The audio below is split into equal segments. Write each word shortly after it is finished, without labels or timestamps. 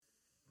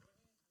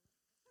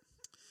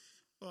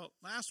Well,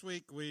 last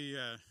week we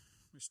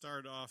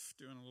started off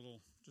doing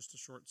just a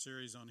short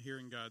series on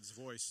hearing God's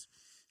voice,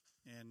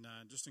 and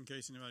just in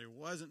case anybody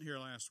wasn't here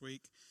last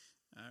week,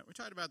 we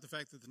talked about the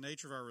fact that the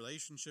nature of our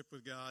relationship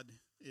with God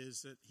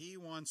is that He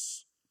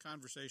wants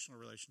conversational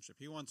relationship.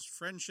 He wants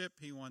friendship.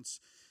 He wants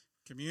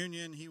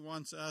communion. He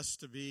wants us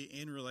to be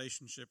in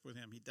relationship with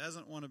Him. He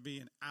doesn't want to be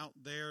an out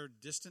there,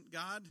 distant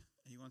God.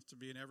 He wants to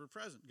be an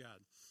ever-present God.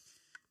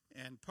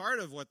 And part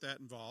of what that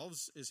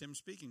involves is Him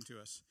speaking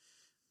to us.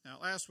 Now,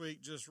 last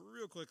week, just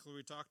real quickly,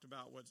 we talked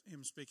about what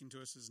Him speaking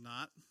to us is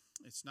not.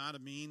 It's not a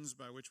means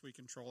by which we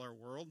control our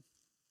world.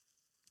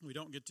 We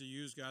don't get to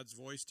use God's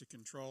voice to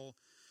control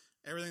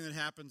everything that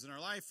happens in our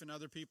life and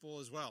other people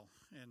as well.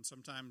 And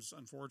sometimes,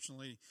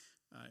 unfortunately,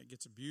 it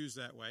gets abused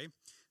that way.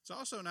 It's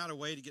also not a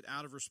way to get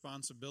out of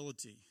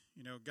responsibility.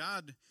 You know,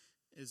 God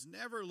is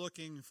never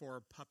looking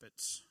for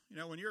puppets. You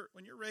know, when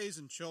you're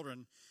raising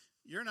children,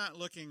 you're not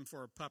looking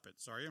for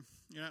puppets, are you?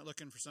 You're not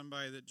looking for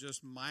somebody that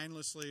just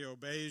mindlessly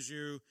obeys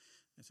you.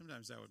 And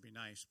sometimes that would be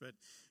nice, but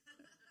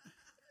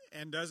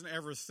and doesn't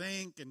ever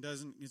think and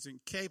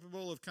isn't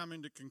capable of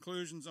coming to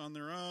conclusions on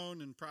their own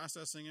and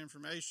processing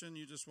information.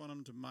 You just want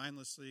them to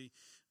mindlessly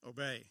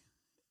obey.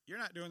 You're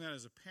not doing that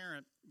as a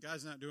parent.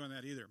 God's not doing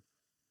that either.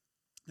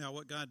 Now,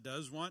 what God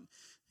does want,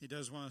 He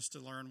does want us to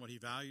learn what He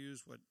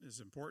values, what is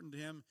important to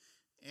Him,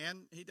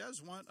 and He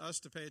does want us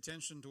to pay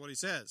attention to what He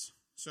says.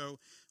 So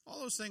all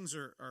those things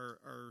are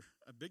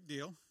a big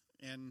deal.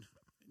 And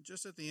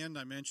just at the end,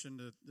 I mentioned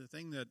the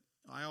thing that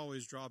I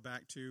always draw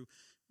back to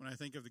when I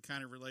think of the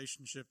kind of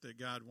relationship that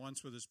God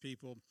wants with His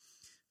people.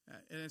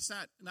 And it's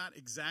not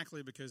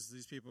exactly because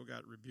these people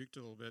got rebuked a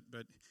little bit,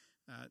 but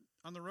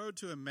on the road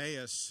to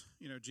Emmaus,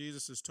 you know,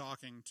 Jesus is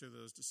talking to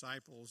those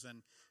disciples,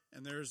 and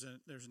there's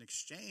an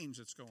exchange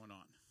that's going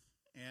on.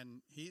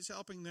 And He's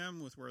helping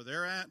them with where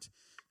they're at.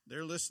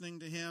 They're listening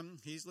to Him.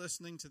 He's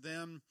listening to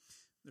them.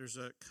 There's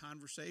a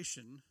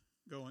conversation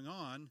going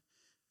on,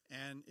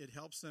 and it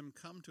helps them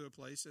come to a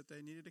place that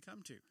they needed to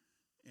come to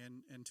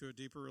and to a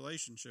deeper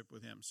relationship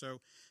with Him. So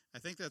I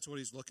think that's what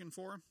He's looking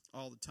for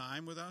all the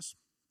time with us.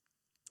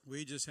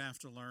 We just have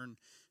to learn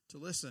to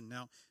listen.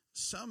 Now,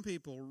 some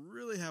people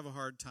really have a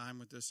hard time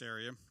with this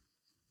area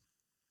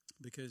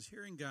because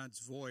hearing God's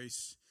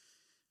voice,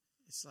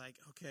 it's like,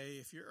 okay,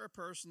 if you're a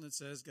person that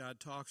says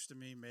God talks to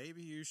me,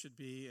 maybe you should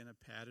be in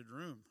a padded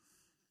room,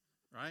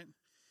 right?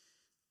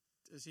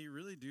 Does He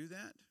really do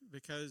that?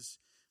 Because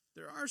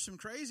there are some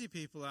crazy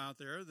people out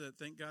there that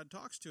think God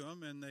talks to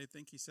them and they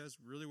think He says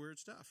really weird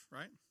stuff,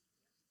 right?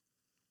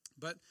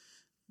 But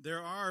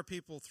there are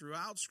people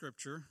throughout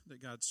Scripture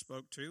that God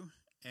spoke to,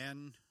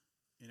 and,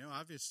 you know,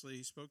 obviously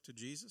He spoke to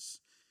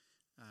Jesus.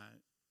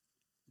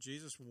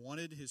 Jesus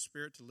wanted His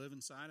Spirit to live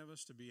inside of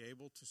us, to be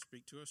able to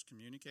speak to us,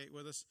 communicate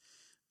with us.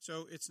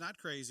 So it's not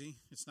crazy.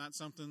 It's not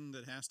something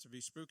that has to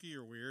be spooky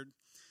or weird.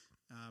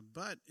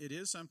 But it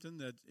is something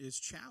that is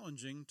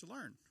challenging to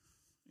learn.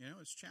 You know,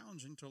 it's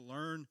challenging to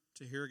learn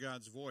to hear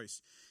God's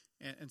voice.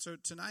 And so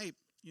tonight,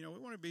 you know, we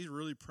want to be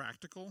really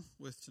practical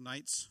with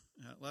tonight's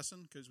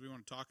lesson because we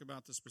want to talk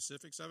about the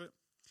specifics of it.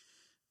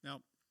 Now,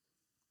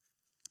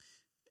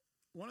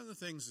 one of the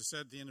things I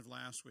said at the end of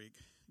last week,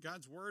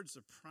 God's word's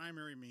the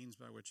primary means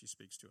by which He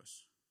speaks to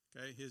us.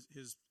 Okay,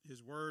 His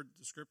word,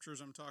 the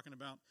Scriptures I'm talking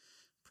about,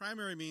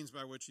 primary means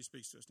by which He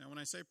speaks to us. Now, when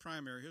I say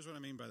primary, here's what I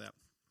mean by that.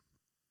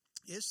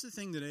 It's the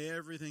thing that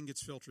everything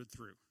gets filtered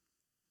through,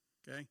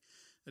 okay?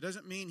 That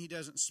doesn't mean He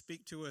doesn't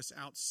speak to us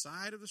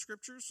outside of the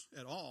Scriptures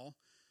at all,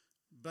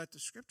 but the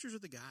Scriptures are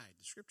the guide.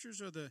 The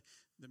Scriptures are the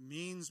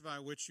means by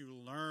which you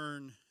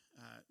learn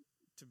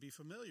to be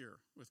familiar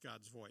with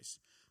God's voice.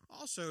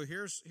 Also,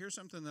 here's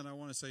something that I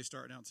want to say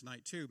starting out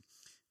tonight too.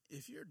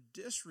 If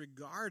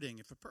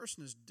a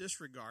person is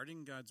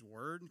disregarding God's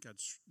Word,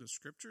 the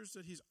Scriptures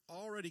that He's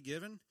already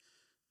given,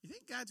 you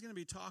think God's going to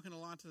be talking a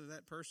lot to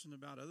that person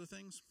about other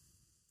things?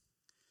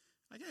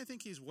 I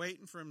think He's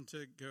waiting for him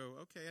to go,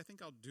 okay, I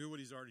think I'll do what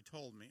He's already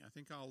told me. I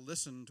think I'll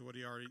listen to what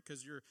He already,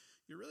 because you're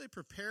really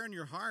preparing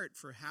your heart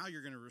for how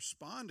you're going to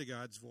respond to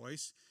God's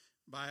voice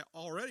by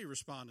already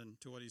responding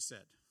to what He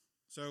said.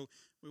 So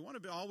we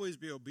want to always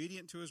be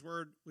obedient to His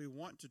Word. We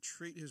want to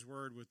treat His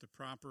Word with the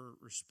proper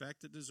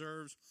respect it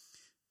deserves.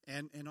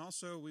 And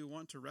also we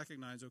want to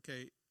recognize,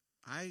 okay,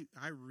 I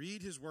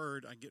read His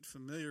Word, I get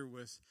familiar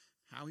with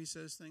how He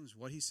says things,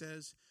 what He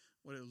says,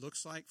 what it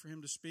looks like for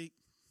Him to speak.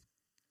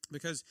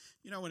 Because,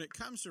 you know, when it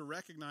comes to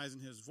recognizing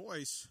His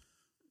voice,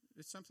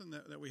 it's something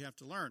that we have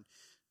to learn.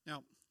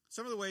 Now,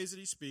 some of the ways that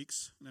He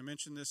speaks, and I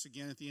mentioned this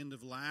again at the end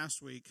of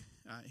last week,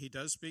 He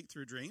does speak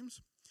through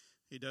dreams.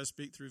 He does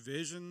speak through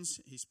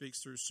visions. He speaks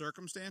through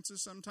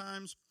circumstances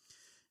sometimes.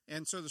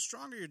 And so the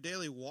stronger your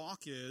daily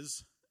walk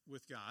is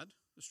with God,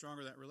 the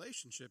stronger that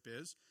relationship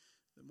is,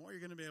 the more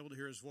you're going to be able to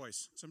hear His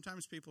voice.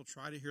 Sometimes people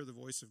try to hear the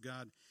voice of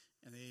God,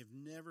 and they've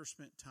never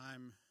spent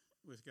time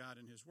with God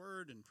in His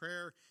Word and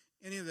prayer,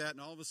 any of that, and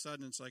all of a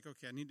sudden it's like,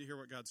 okay, I need to hear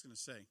what God's going to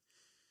say.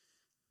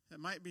 That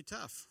might be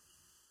tough.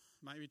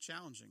 It might be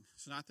challenging.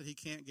 It's not that He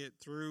can't get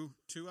through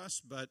to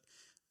us, but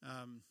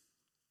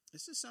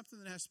this is something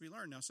that has to be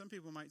learned. Now, some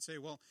people might say,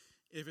 well,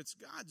 if it's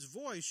God's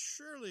voice,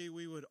 surely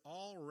we would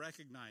all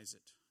recognize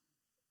it.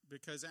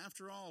 Because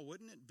after all,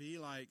 wouldn't it be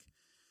like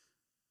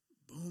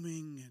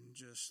booming and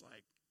just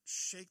like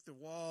shake the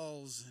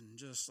walls and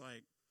just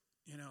like,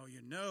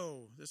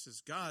 this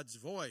is God's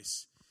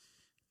voice.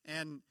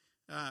 And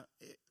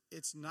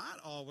it's not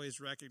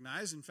always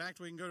recognized. In fact,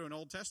 we can go to an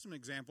Old Testament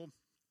example.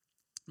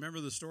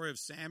 Remember the story of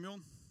Samuel?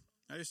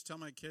 I used to tell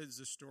my kids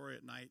this story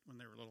at night when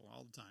they were little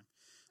all the time.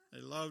 They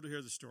loved to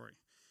hear the story.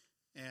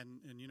 And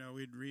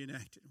we'd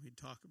reenact it. We'd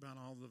talk about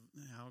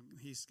how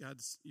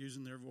God's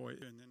using their voice.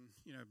 And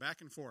then,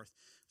 back and forth.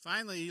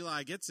 Finally,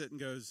 Eli gets it and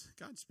goes,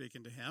 God's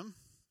speaking to him.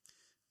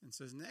 And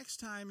says, next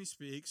time he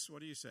speaks,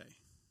 what do you say?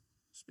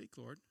 Speak,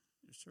 Lord.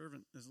 Your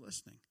servant is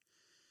listening.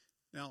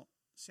 Now,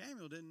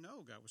 Samuel didn't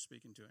know God was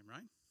speaking to him,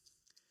 right?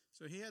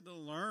 So he had to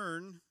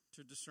learn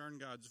to discern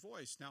God's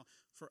voice. Now,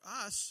 for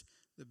us,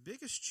 the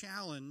biggest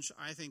challenge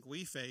I think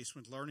we face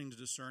with learning to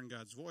discern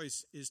God's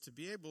voice is to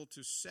be able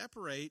to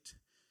separate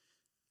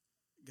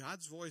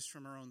God's voice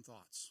from our own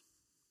thoughts.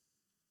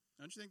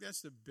 Don't you think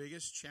that's the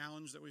biggest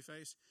challenge that we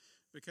face?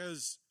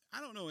 Because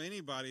I don't know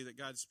anybody that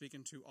God's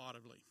speaking to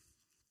audibly.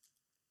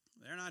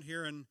 They're not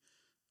hearing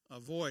a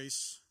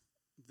voice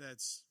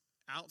that's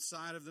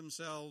outside of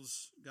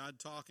themselves, God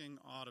talking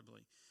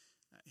audibly.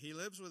 He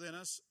lives within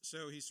us,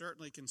 so he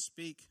certainly can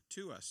speak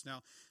to us.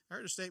 Now, I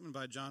heard a statement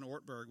by John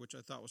Ortberg, which I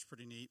thought was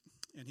pretty neat,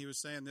 and he was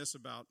saying this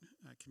about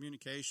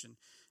communication.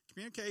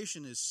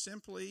 Communication is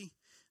simply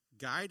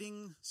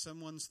guiding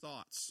someone's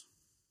thoughts.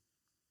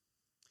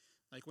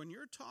 Like when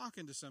you're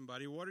talking to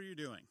somebody, what are you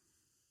doing?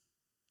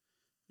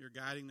 You're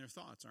guiding their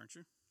thoughts, aren't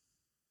you?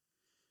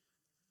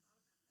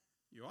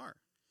 You are.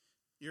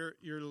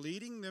 You're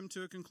leading them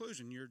to a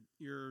conclusion.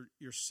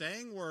 You're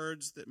saying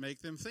words that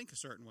make them think a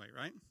certain way,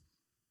 right?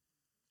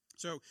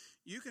 So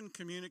you can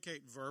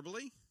communicate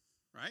verbally,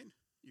 right?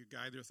 You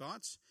guide their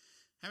thoughts.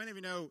 How many of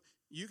you know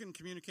you can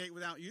communicate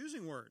without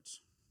using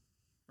words,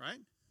 right?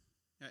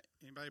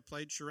 Anybody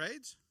played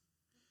charades?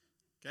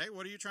 Okay,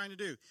 what are you trying to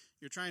do?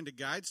 You're trying to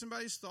guide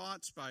somebody's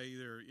thoughts by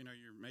either,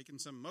 you're making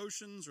some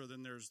motions, or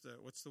then there's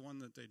what's the one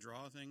that they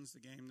draw things, the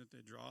game that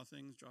they draw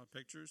things, draw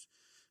pictures.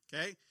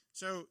 Okay,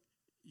 so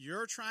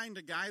you're trying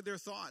to guide their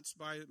thoughts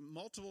by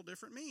multiple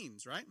different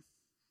means, right?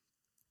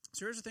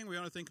 So here's the thing we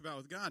ought to think about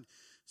with God.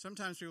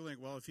 Sometimes people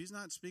think, well, if he's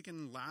not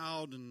speaking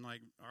loud and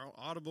like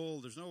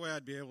audible, there's no way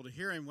I'd be able to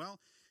hear him. Well,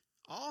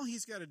 all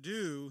he's got to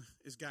do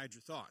is guide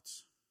your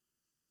thoughts.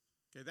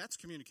 Okay, that's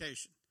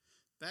communication.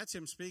 That's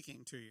him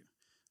speaking to you.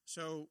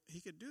 So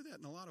he could do that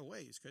in a lot of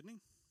ways, couldn't he?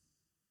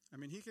 I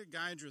mean, he could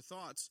guide your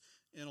thoughts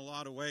in a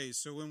lot of ways.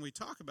 So when we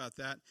talk about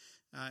that,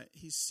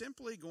 he's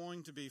simply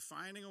going to be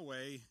finding a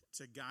way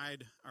to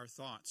guide our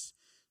thoughts.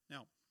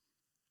 Now,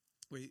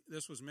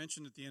 this was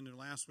mentioned at the end of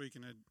last week,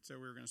 and I said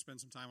we were going to spend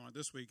some time on it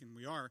this week, and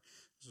we are.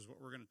 This is what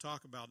we're going to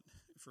talk about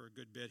for a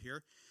good bit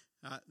here.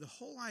 The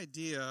whole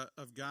idea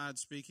of God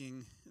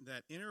speaking,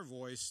 that inner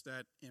voice,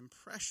 that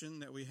impression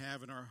that we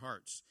have in our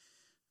hearts.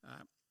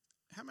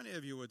 How many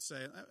of you would say,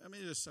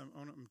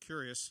 I'm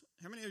curious,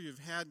 how many of you have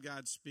had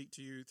God speak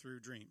to you through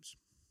dreams?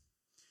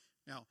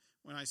 Now,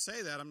 when I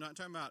say that, I'm not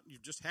talking about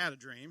you've just had a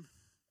dream,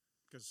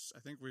 because I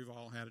think we've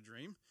all had a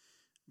dream.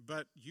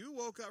 But you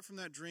woke up from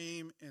that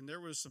dream, and there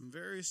was some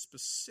very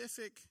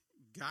specific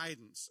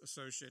guidance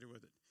associated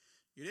with it.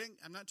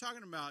 I'm not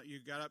talking about you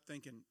got up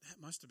thinking,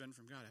 that must have been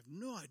from God. I have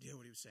no idea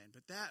what he was saying,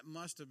 but that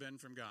must have been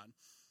from God.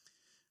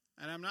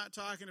 And I'm not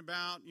talking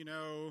about, it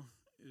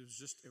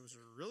was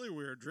a really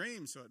weird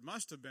dream, so it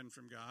must have been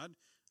from God.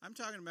 I'm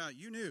talking about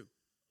you knew.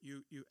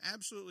 You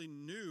absolutely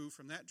knew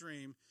from that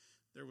dream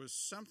there was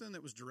something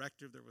that was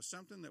directive. There was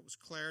something that was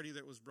clarity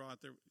that was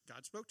brought there.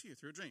 God spoke to you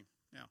through a dream.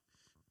 Now,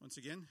 once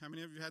again, how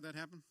many of you had that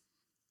happen?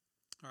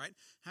 All right.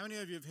 How many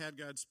of you have had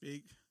God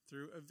speak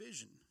through a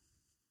vision?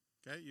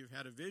 Okay, you've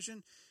had a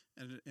vision,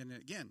 and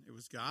again, it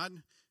was God,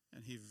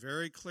 and he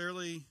very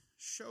clearly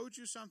showed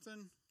you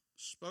something,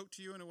 spoke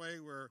to you in a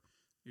way where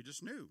you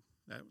just knew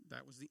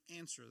that was the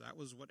answer. That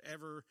was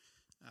whatever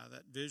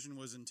that vision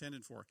was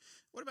intended for.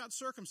 What about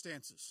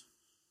circumstances?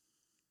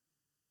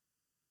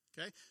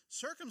 Okay,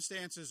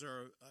 circumstances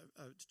are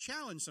a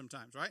challenge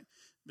sometimes, right?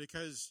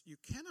 Because you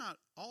cannot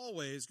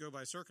always go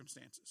by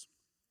circumstances.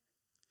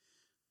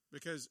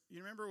 Because you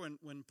remember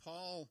when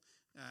Paul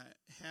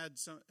had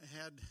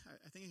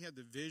I think he had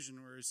the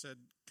vision where he said,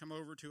 "Come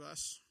over to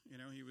us."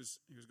 He was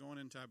going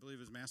into, I believe,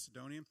 it was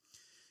Macedonia,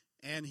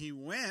 and he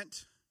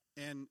went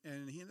and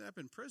he ended up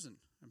in prison.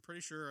 I'm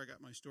pretty sure I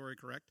got my story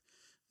correct.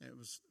 It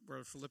was where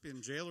a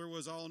Philippian jailer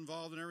was all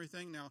involved and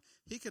everything. Now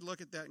he could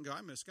look at that and go,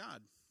 "I miss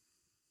God.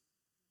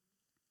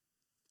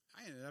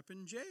 I ended up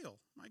in jail.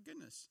 My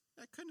goodness,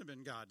 that couldn't have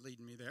been God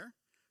leading me there,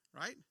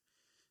 right?"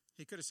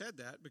 He could have said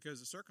that because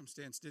the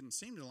circumstance didn't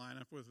seem to line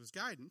up with his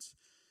guidance,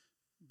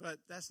 but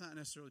that's not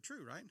necessarily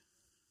true, right?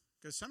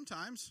 Because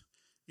sometimes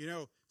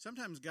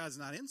God's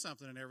not in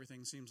something and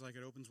everything seems like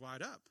it opens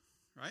wide up,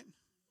 right?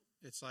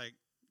 It's like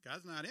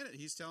God's not in it.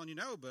 He's telling you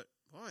no, but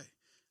boy,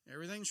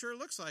 everything sure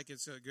looks like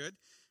it's good.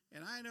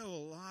 And I know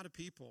a lot of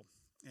people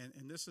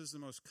And this is the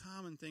most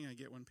common thing I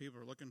get when people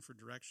are looking for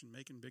direction,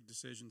 making big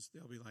decisions.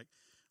 They'll be like,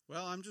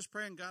 well, I'm just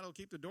praying God will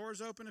keep the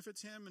doors open if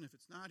it's him, and if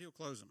it's not, he'll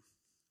close them.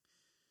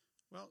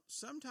 Well,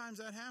 sometimes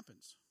that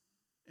happens.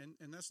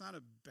 And that's not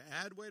a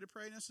bad way to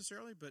pray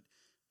necessarily, but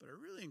I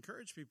really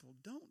encourage people,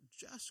 don't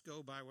just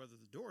go by whether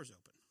the door's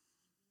open.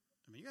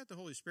 I mean, you got the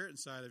Holy Spirit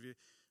inside of you.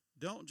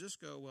 Don't just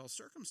go, well,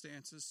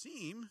 circumstances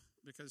seem,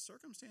 because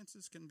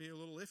circumstances can be a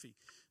little iffy.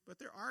 But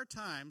there are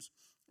times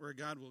where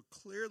God will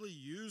clearly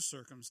use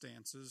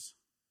circumstances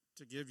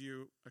to give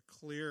you a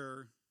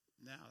clear,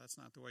 no, that's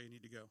not the way you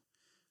need to go.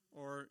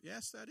 Or,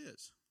 yes, that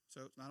is.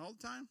 So, not all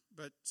the time,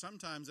 but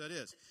sometimes that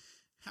is.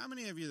 How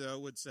many of you, though,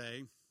 would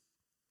say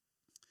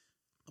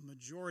a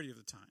majority of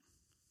the time,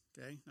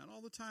 okay, not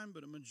all the time,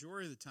 but a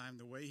majority of the time,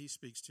 the way he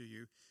speaks to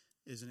you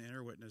is an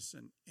inner witness,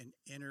 an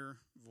inner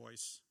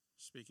voice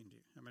speaking to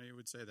you? How many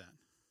would say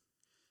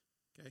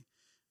that? Okay.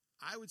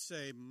 I would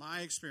say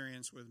my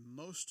experience with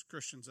most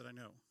Christians that I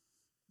know,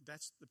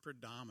 that's the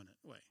predominant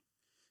way.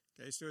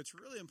 Okay, so it's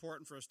really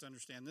important for us to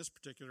understand this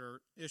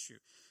particular issue.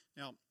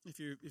 Now, if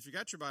you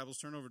got your Bibles,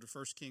 turn over to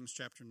 1 Kings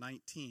chapter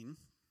 19,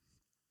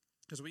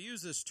 because we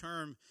use this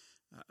term,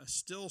 a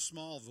still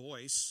small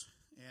voice,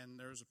 and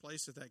there's a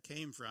place that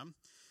came from,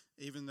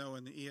 even though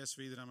in the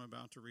ESV that I'm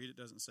about to read it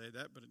doesn't say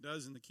that, but it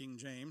does in the King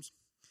James.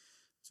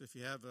 So if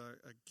you have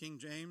a King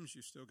James,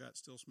 you've still got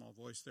still small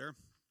voice there.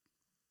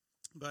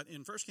 But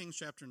in 1 Kings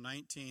chapter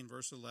 19,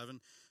 verse 11,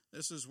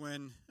 this is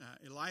when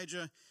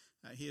Elijah,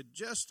 he had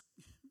just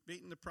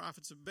beaten the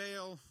prophets of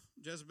Baal.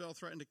 Jezebel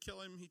threatened to kill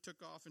him. He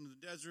took off into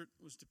the desert,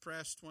 was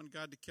depressed, wanted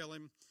God to kill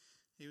him.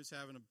 He was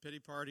having a pity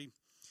party.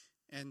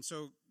 And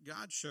so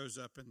God shows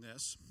up in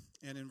this.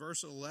 And in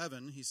verse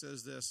 11, he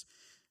says this.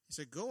 He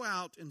said, "Go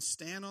out and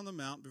stand on the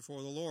mount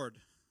before the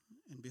Lord.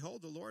 And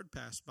behold, the Lord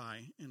passed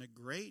by, and a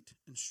great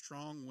and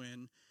strong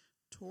wind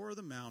tore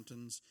the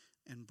mountains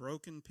and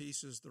broke in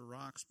pieces the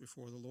rocks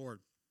before the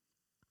Lord."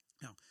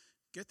 Now,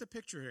 get the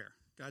picture here.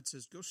 God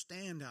says, go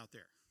stand out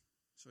there.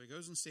 So he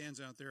goes and stands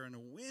out there, and a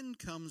wind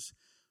comes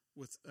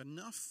with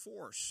enough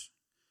force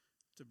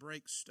to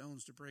break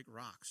stones, to break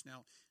rocks.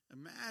 Now,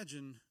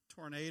 imagine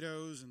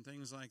tornadoes and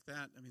things like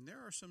that. I mean,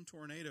 there are some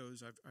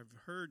tornadoes I've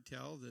heard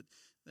tell that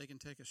they can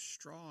take a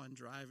straw and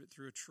drive it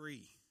through a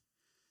tree.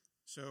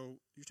 So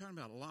you're talking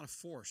about a lot of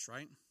force,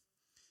 right?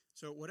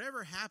 So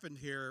whatever happened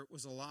here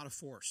was a lot of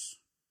force.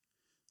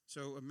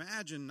 So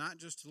imagine not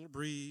just a little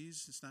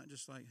breeze. It's not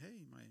just like,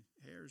 hey, my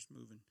hair's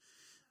moving.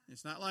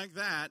 It's not like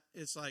that.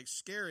 It's like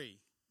scary.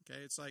 Okay,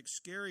 it's like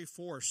scary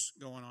force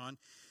going on.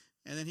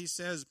 And then he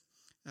says,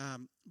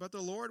 but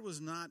the Lord was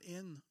not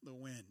in the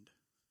wind.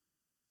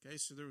 Okay,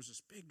 so there was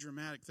this big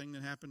dramatic thing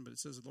that happened, but it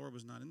says the Lord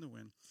was not in the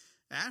wind.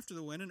 After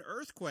the wind, an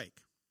earthquake.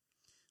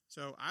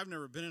 So I've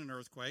never been in an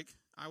earthquake.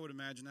 I would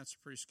imagine that's a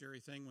pretty scary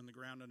thing when the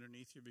ground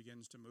underneath you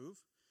begins to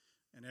move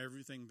and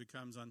everything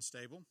becomes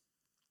unstable.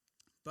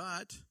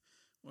 But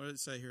what did it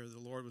say here? The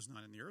Lord was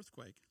not in the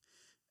earthquake.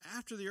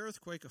 After the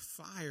earthquake, a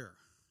fire.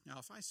 Now,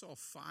 if I saw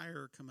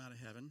fire come out of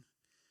heaven,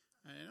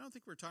 I don't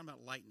think we're talking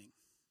about lightning,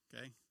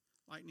 okay?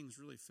 Lightning's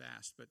really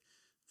fast, but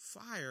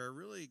fire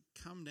really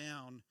come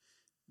down,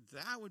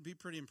 that would be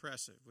pretty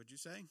impressive, would you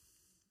say?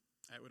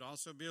 That would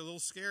also be a little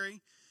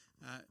scary.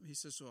 He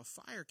says, so a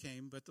fire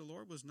came, but the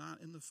Lord was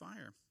not in the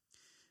fire.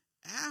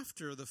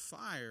 After the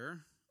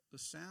fire, the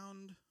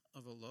sound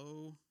of a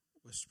low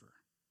whisper,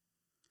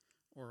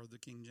 or the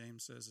King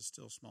James says a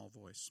still small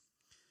voice.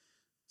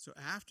 So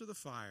after the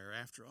fire,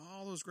 after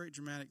all those great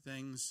dramatic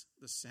things,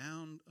 the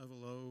sound of a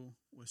low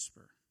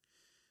whisper.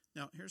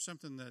 Now, here's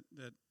something that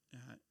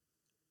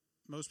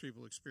most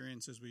people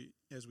experience as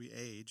we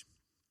age,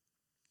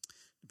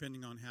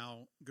 depending on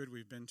how good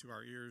we've been to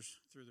our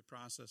ears through the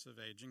process of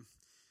aging.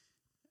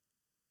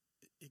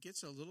 It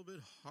gets a little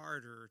bit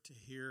harder to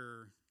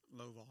hear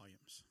low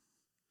volumes.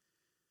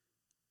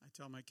 I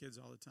tell my kids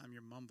all the time,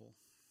 you mumble,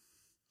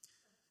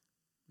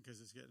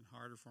 because it's getting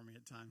harder for me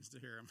at times to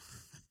hear them.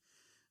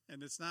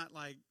 And it's not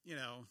like,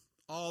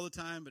 all the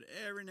time, but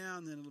every now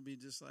and then it'll be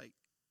just like,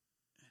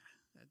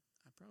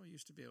 I probably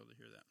used to be able to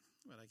hear that,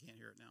 but I can't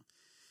hear it now.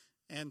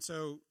 And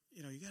so,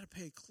 you got to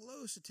pay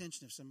close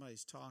attention if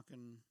somebody's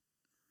talking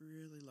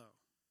really low.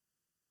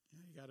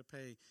 You got to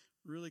pay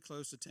really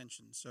close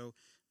attention. So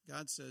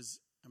God says,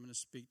 I'm going to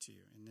speak to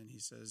you. And then he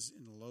says,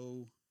 in a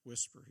low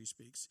whisper, he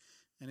speaks.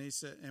 And he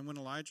said, and when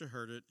Elijah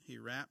heard it, he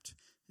wrapped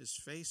his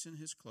face in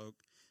his cloak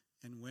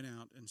and went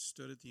out and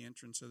stood at the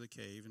entrance of the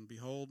cave. And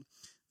behold,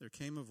 there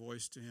came a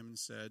voice to him and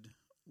said,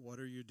 what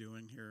are you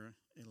doing here,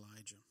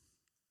 Elijah?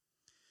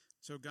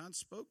 So God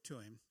spoke to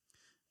him,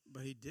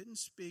 but he didn't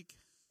speak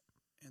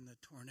in the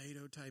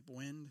tornado-type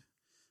wind.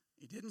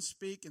 He didn't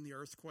speak in the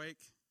earthquake.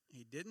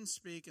 He didn't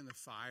speak in the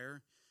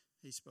fire.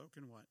 He spoke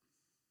in what?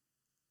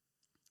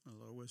 A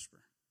low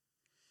whisper.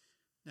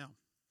 Now,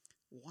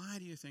 why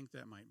do you think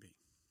that might be?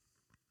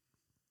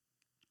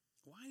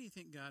 Why do you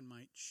think God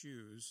might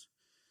choose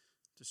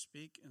to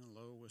speak in a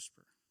low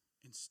whisper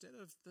instead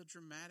of the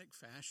dramatic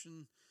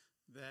fashion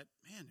that,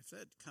 man, if that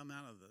had come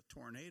out of the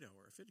tornado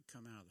or if it had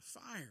come out of the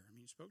fire? I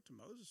mean, he spoke to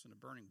Moses in a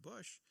burning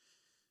bush.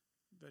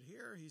 But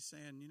here he's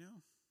saying,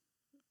 I'm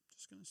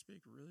just going to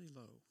speak really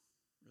low,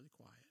 really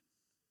quiet.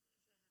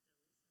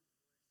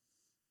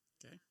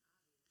 Okay?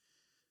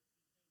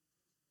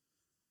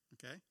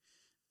 Okay?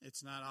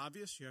 It's not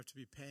obvious. You have to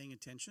be paying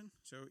attention.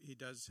 So he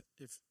does,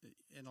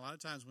 and a lot of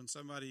times when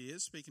somebody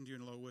is speaking to you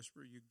in a low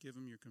whisper, you give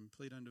them your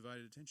complete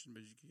undivided attention,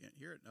 but you can't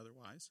hear it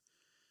otherwise.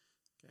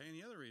 Okay, and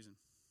the other reason.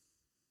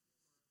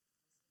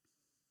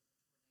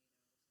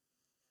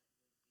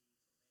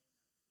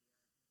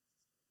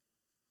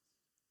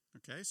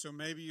 Okay, so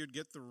maybe you'd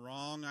get the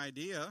wrong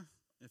idea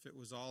if it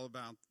was all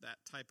about that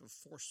type of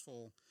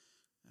forceful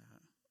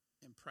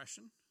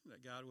impression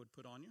that God would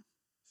put on you.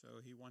 So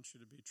he wants you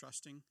to be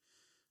trusting,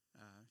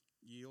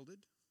 yielded,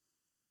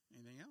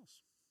 anything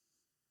else.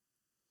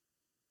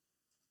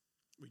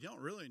 We don't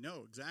really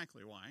know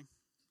exactly why.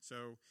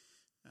 So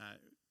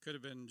it could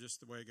have been just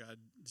the way God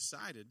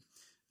decided.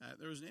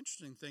 There was an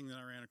interesting thing that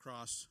I ran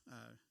across.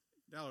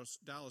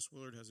 Dallas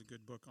Willard has a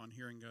good book on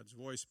hearing God's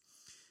voice.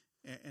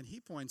 And he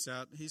points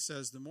out, he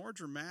says, the more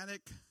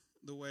dramatic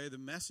the way the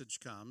message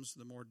comes,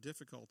 the more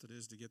difficult it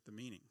is to get the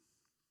meaning.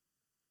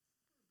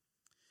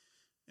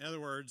 In other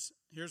words,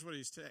 here's what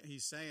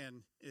he's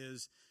saying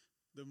is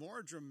the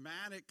more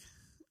dramatic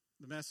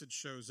the message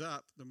shows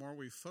up, the more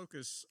we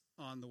focus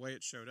on the way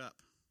it showed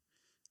up,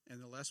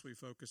 and the less we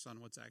focus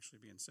on what's actually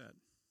being said.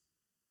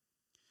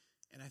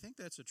 And I think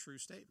that's a true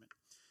statement.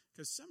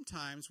 Because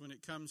sometimes when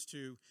it comes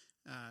to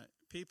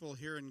people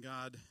hearing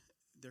God,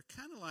 they're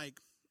kind of like,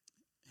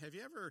 have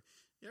you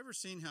ever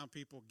seen how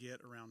people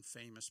get around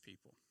famous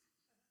people?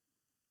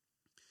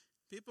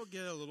 People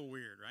get a little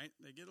weird, right?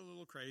 They get a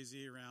little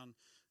crazy around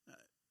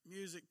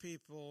music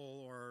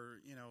people or,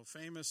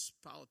 famous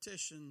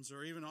politicians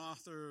or even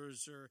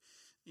authors or,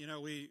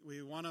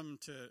 we want them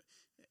to,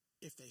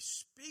 if they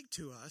speak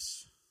to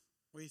us,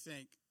 we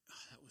think, oh,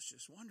 that was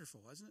just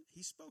wonderful, wasn't it?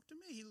 He spoke to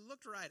me. He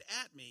looked right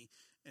at me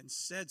and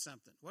said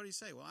something. What did he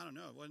say? Well, I don't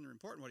know. It wasn't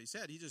important what he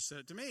said. He just said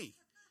it to me,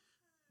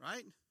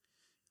 right?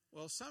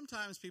 Well,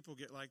 sometimes people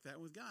get like that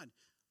with God.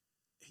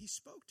 He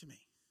spoke to me.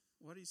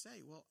 What did he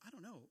say? Well, I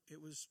don't know.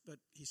 But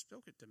he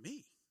spoke it to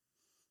me.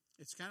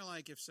 It's kind of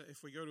like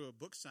if we go to a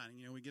book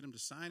signing, we get them to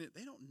sign it.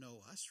 They don't know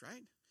us,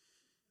 right?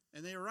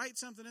 And they write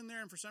something in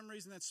there, and for some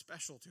reason that's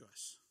special to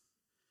us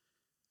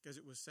because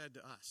it was said to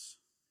us.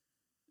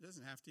 It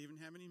doesn't have to even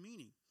have any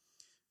meaning.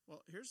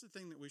 Well, here's the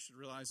thing that we should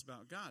realize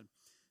about God.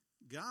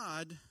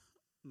 God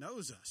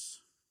knows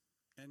us.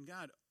 And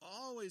God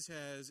always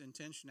has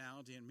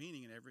intentionality and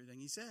meaning in everything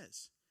he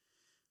says.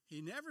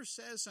 He never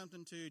says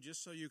something to you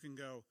just so you can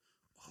go,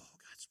 oh,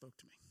 God spoke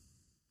to me.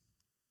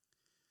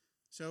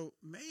 So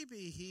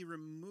maybe he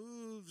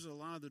removes a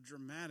lot of the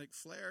dramatic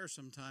flair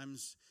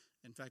sometimes.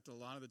 In fact, a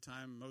lot of the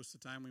time, most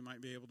of the time we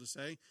might be able to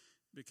say,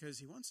 because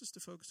he wants us to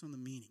focus on the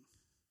meaning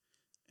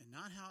and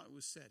not how it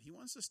was said. He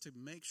wants us to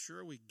make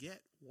sure we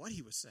get what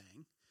he was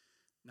saying,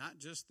 not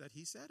just that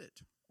he said it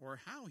or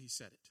how he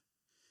said it.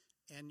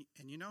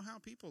 And you know how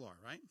people are,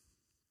 right?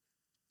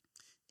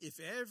 If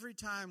every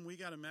time we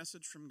got a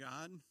message from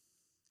God,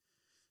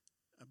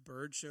 a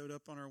bird showed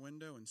up on our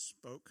window and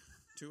spoke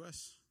to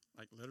us,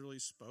 like literally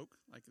spoke,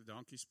 like the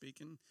donkey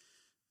speaking,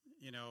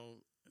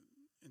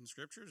 in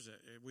scriptures,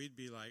 we'd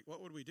be like,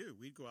 what would we do?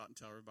 We'd go out and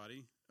tell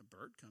everybody, a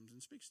bird comes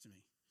and speaks to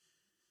me.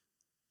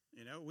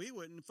 We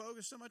wouldn't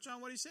focus so much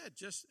on what he said.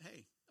 Just,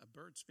 hey, a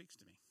bird speaks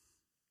to me.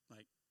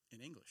 Like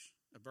in English,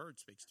 a bird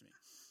speaks to me.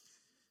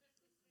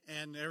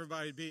 And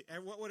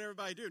what would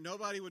everybody do?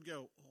 Nobody would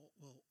go, oh,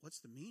 well, what's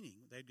the meaning?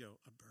 They'd go,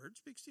 a bird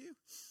speaks to you?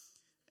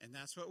 And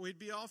that's what we'd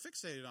be all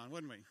fixated on,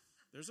 wouldn't we?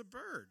 There's a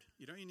bird.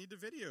 You need to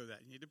video that.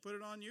 You need to put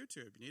it on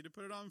YouTube. You need to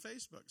put it on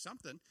Facebook,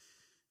 something.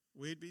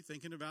 We'd be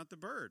thinking about the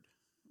bird.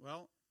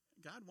 Well,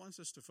 God wants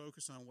us to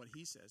focus on what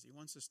he says. He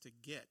wants us to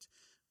get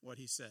what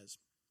he says.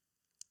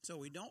 So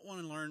we don't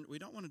want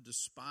to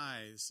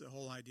despise the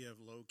whole idea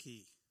of low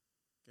key,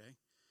 okay?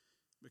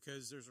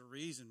 Because there's a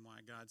reason why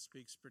God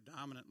speaks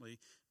predominantly.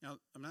 Now,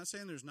 I'm not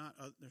saying there's not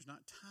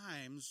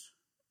times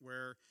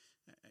where,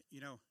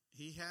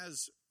 he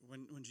has,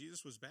 when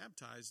Jesus was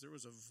baptized, there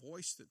was a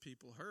voice that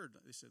people heard.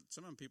 They said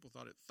some people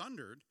thought it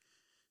thundered.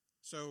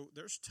 So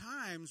there's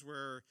times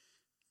where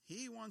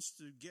he wants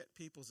to get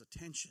people's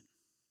attention,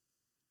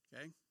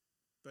 okay?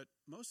 But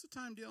most of the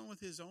time dealing with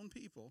his own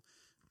people,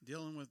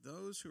 dealing with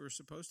those who are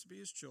supposed to be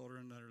his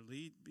children that are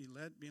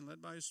being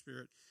led by his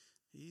Spirit,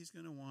 he's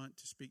going to want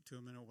to speak to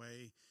them in a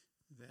way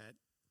that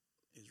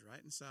is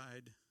right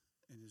inside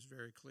and is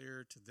very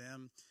clear to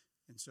them.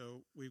 And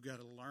so we've got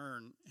to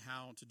learn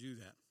how to do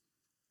that.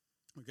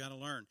 We've got to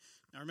learn.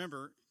 Now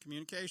remember,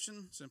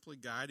 communication, simply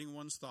guiding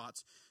one's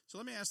thoughts. So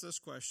let me ask this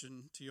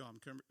question to you.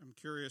 I'm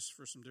curious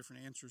for some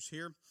different answers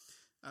here.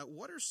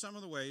 What are some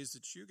of the ways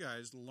that you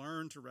guys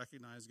learn to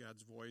recognize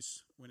God's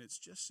voice when it's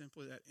just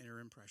simply that inner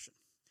impression?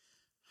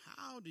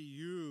 How do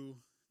you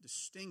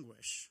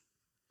distinguish,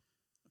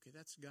 okay,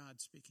 that's God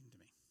speaking to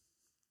me?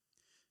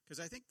 Because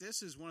I think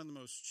this is one of the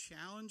most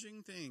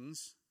challenging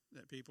things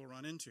that people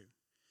run into.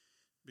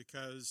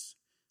 Because,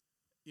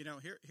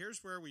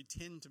 here's where we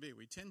tend to be.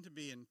 We tend to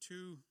be in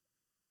two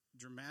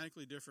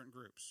dramatically different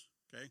groups,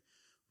 Okay?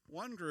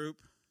 One group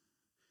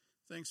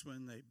thinks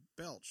when they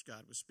belched,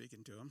 God was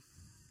speaking to them.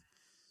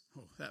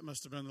 Oh, that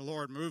must have been the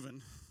Lord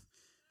moving.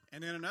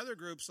 And then another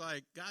group's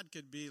like, God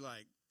could be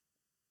like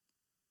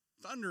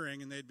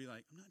thundering, and they'd be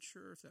like, I'm not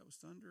sure if that was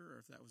thunder or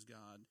if that was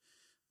God.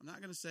 I'm not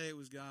going to say it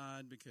was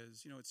God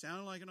because, it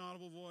sounded like an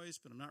audible voice,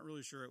 but I'm not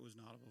really sure it was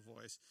an audible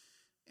voice.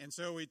 And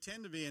so we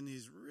tend to be in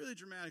these really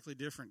dramatically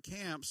different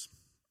camps.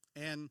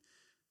 And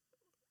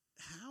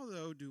how,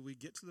 though, do we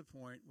get to the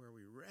point where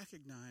we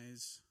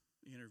recognize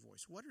the inner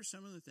voice? What are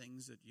some of the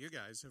things that you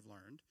guys have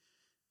learned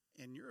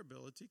in your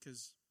ability?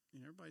 Because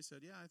everybody said,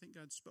 yeah, I think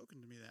God's spoken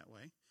to me that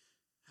way.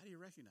 How do you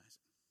recognize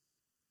it?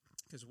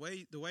 Because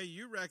the way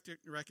you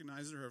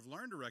recognize it or have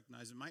learned to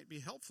recognize it might be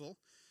helpful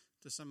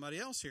to somebody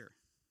else here.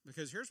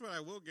 Because here's what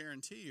I will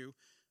guarantee you.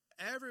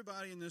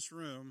 Everybody in this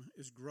room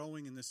is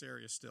growing in this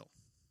area still.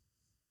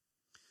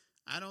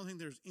 I don't think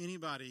there's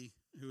anybody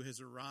who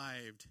has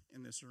arrived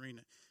in this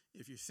arena.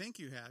 If you think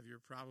you have, you're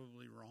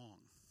probably wrong.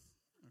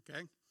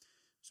 Okay?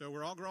 So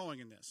we're all growing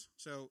in this.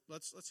 So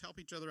let's help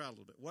each other out a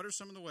little bit. What are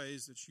some of the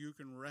ways that you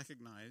can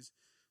recognize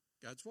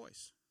God's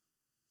voice?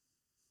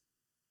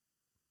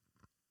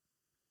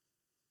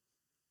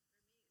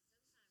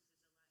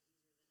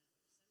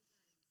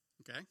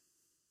 Okay.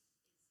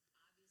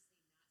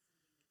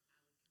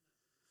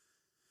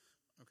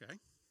 Okay.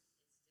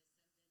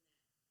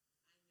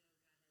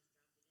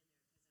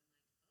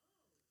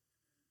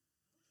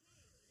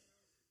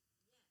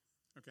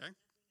 Okay.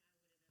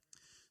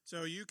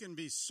 So you can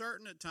be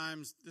certain at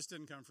times this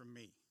didn't come from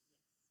me.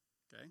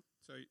 Okay.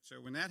 So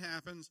when that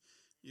happens,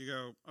 you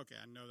go, okay,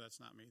 I know that's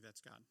not me,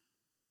 that's God.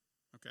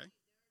 Okay.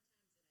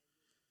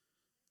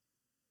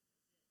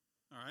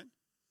 All right.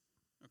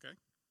 Okay.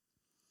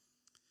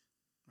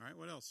 All right,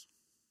 what else?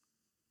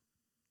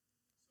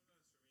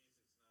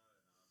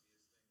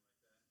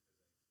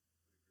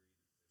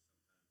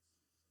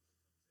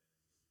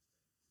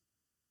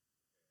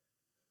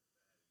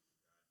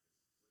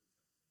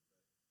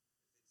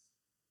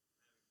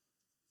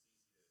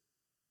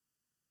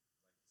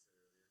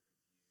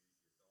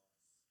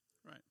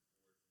 Right.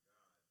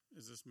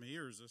 Is this me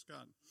or is this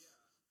God?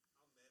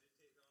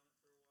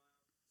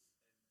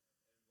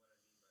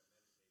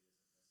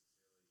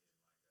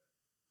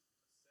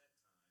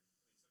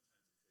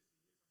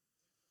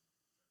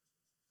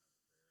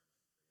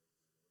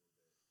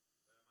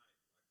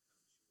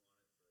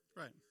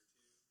 Right.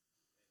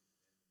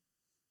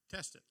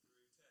 Test it.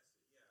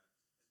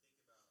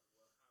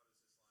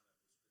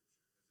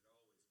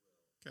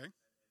 Okay.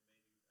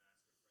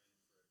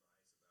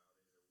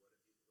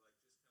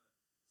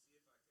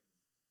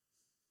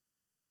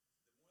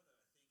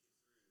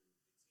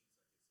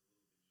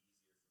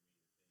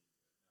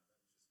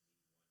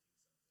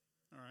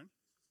 All right.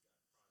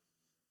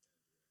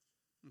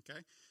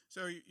 Okay.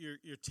 So you're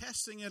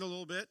testing it a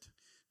little bit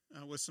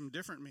with some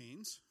different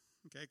means.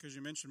 Okay, because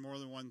you mentioned more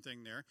than one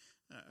thing there.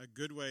 A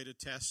good way to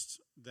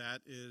test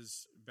that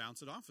is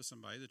bounce it off with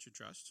somebody that you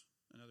trust,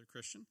 another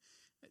Christian.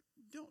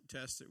 Don't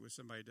test it with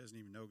somebody who doesn't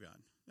even know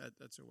God.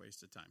 That's a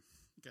waste of time.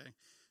 Okay,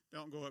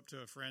 don't go up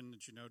to a friend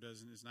that you know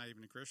is not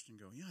even a Christian and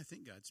go, yeah, I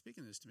think God's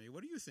speaking this to me.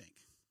 What do you think?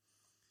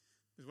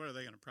 Because what are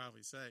they going to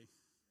probably say?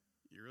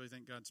 You really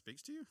think God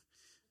speaks to you?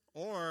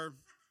 Or,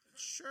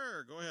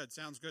 sure, go ahead,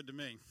 sounds good to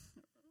me.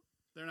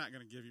 They're not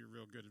going to give you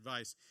real good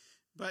advice.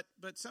 But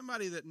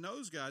somebody that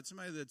knows God,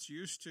 somebody that's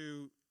used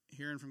to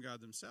hearing from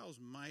God themselves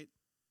might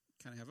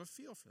kind of have a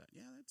feel for that.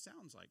 Yeah, that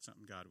sounds like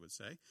something God would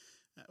say.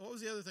 What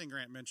was the other thing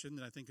Grant mentioned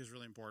that I think is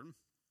really important?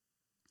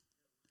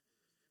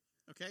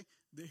 Okay,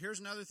 here's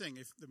another thing.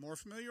 If the more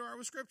familiar you are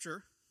with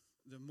Scripture,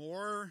 the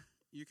more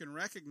you can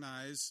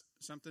recognize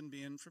something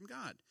being from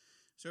God.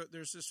 So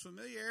there's this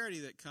familiarity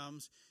that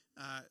comes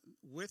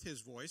with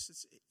His voice.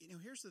 It's,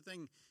 here's the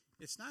thing.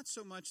 It's not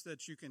so much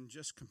that you can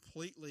just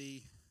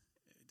completely,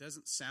 it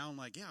doesn't sound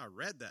like, yeah, I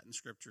read that in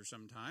Scripture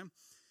sometime.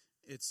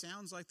 It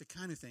sounds like the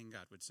kind of thing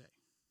God would say.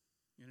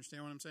 You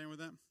understand what I'm saying with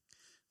that?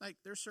 Like,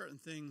 there's certain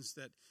things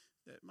that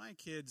my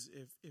kids,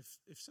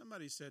 if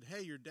somebody said,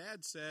 hey, your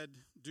dad said,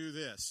 do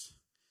this,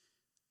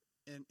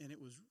 and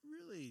it was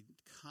really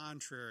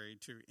contrary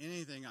to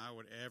anything I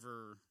would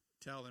ever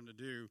tell them to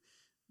do,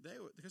 they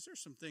would, because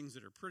there's some things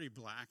that are pretty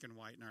black and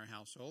white in our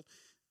household,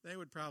 they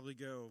would probably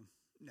go,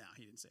 no,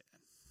 he didn't say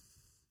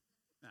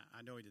that. No,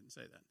 I know he didn't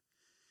say that.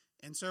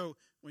 And so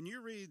when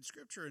you read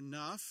Scripture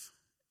enough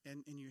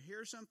and you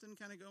hear something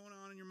kind of going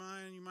on in your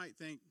mind, you might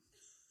think,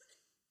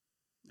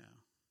 no,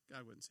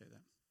 God wouldn't say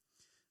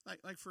that.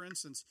 Like for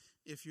instance,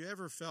 if you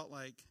ever felt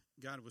like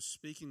God was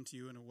speaking to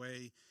you in a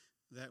way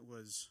that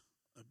was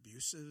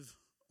abusive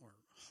or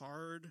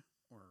hard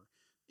or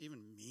even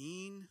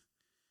mean,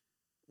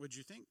 would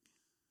you think,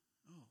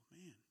 oh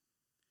man,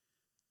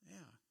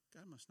 yeah,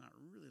 God must not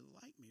really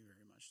like me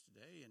very much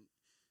today, and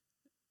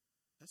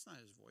that's not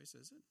His voice,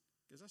 is it?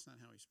 Because that's not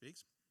how He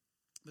speaks.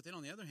 But then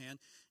on the other hand,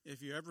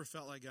 if you ever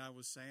felt like God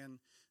was saying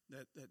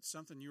that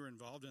something you were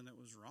involved in that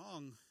was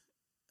wrong,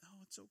 oh,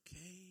 it's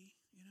okay,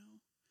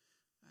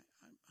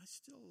 I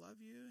still love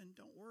you, and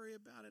don't worry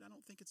about it. I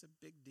don't think it's a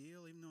big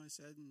deal, even though I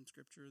said in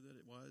Scripture that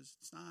it was.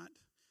 It's not.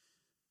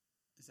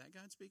 is that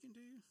God speaking to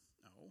you?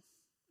 No.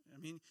 I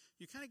mean,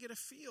 you kind of get a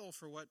feel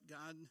for what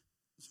God's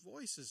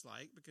voice is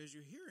like because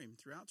you hear him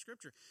throughout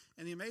Scripture.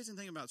 And the amazing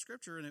thing about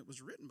Scripture, and it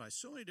was written by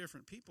so many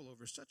different people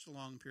over such a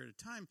long period of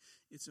time,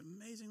 it's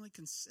amazingly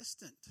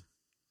consistent.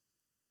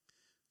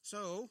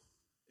 So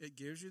it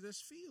gives you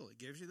this feel. It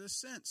gives you this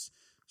sense.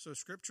 So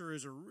Scripture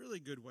is a really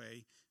good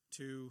way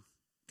to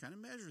kind of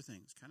measure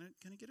things, kind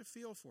of get a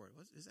feel for it.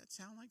 Does that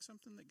sound like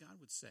something that God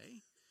would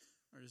say?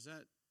 Or does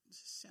that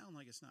sound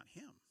like it's not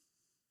him?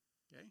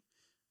 Okay?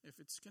 If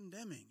it's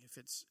condemning, if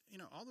it's,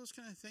 all those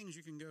kind of things,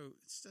 you can go,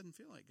 it doesn't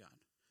feel like God.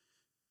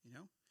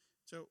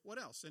 So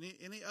what else?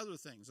 Any other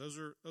things? Those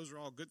are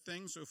all good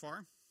things so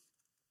far.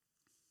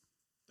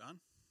 Don?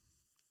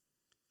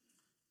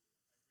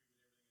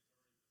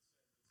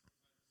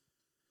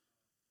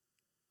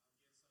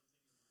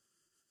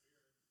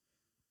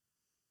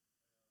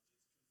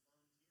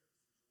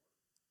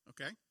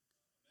 Okay.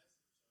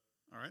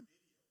 All right.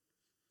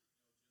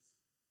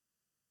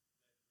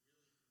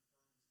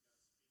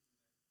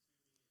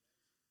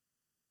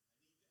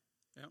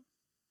 Yeah.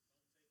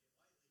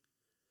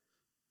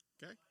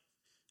 Okay.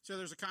 So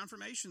there's a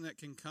confirmation that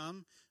can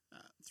come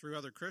through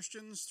other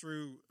Christians,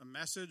 through a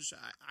message.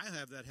 I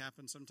have that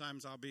happen.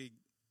 Sometimes I'll be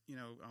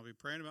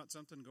praying about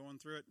something, going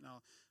through it, and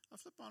I'll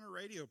flip on a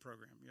radio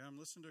program. I'm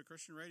listening to a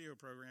Christian radio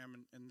program,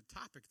 and the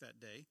topic that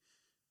day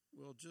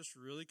will just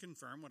really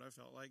confirm what I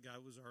felt like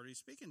God was already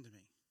speaking to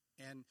me.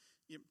 And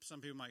some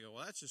people might go,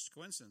 well, that's just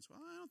coincidence. Well,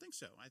 I don't think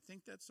so. I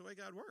think that's the way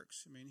God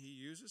works. I mean, he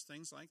uses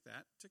things like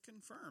that to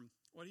confirm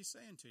what he's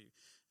saying to you.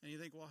 And you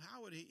think, well,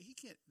 how would he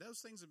can't, those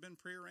things have been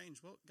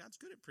prearranged. Well, God's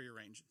good at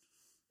prearranging.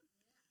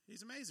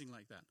 He's amazing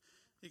like that.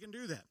 He can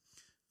do that.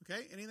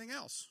 Okay, anything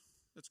else?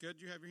 That's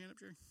good. You have your hand up,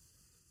 Jerry?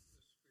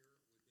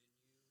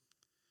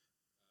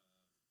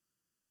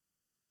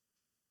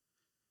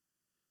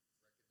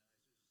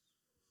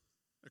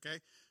 Okay.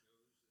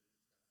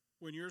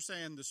 When you're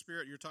saying the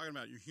spirit, you're talking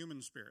about your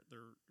human spirit, the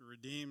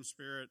redeemed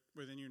spirit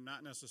within you,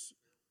 not necessarily.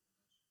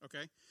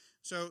 Okay.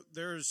 So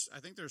I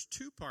think there's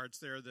two parts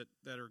there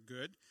that are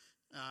good.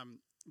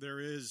 There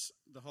is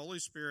the Holy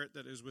Spirit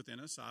that is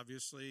within us,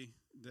 obviously,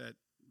 that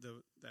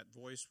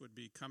voice would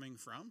be coming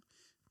from.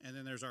 And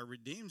then there's our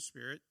redeemed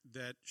spirit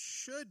that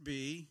should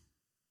be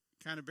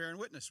kind of bearing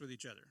witness with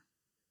each other,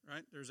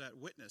 right? There's that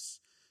witness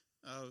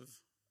of,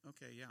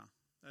 okay, yeah,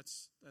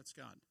 that's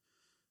God.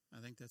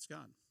 I think that's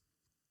God.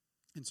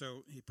 And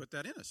so he put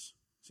that in us.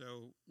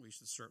 So we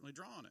should certainly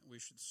draw on it. We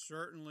should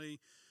certainly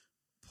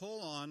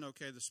pull on,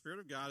 okay, the Spirit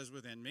of God is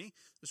within me.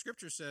 The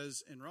Scripture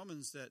says in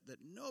Romans that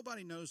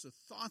nobody knows the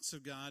thoughts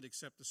of God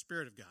except the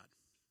Spirit of God.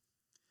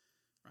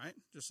 Right?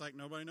 Just like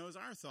nobody knows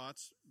our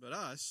thoughts but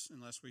us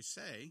unless we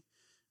say.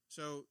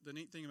 So the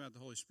neat thing about the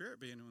Holy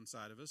Spirit being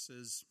inside of us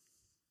is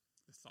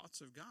the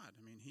thoughts of God.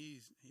 I mean,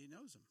 he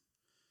knows them.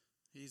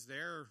 He's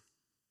there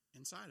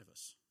inside of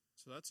us.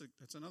 So that's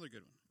another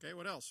good one. Okay,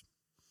 what else?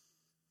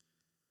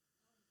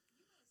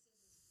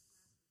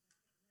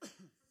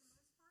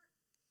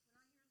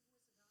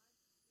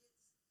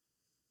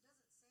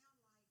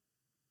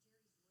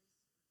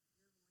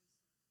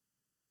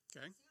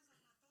 Okay.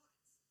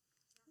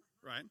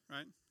 Right. But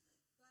like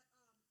Grant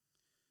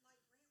was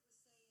saying, sometimes when I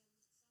hear God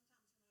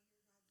speak,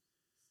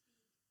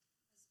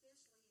 especially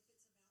if it's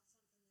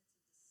about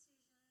something that's a decision,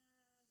 or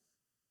just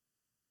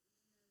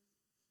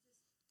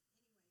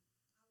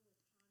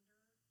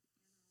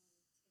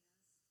anyway,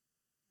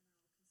 I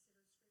will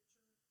ponder and I'll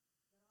test and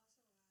I'll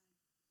consider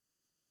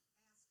Scripture,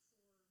 but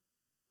also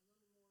I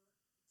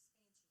ask for a little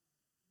more expansion on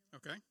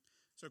it. Okay.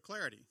 So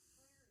clarity.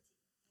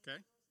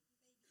 Okay.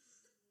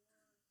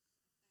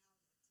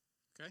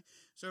 Okay.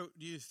 So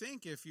do you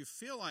think if you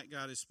feel like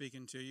God is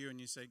speaking to you and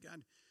you say,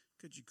 God,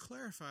 could you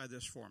clarify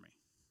this for me?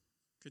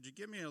 Could you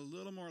give me a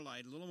little more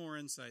light, a little more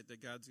insight,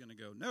 that God's going to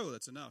go, no,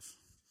 that's enough.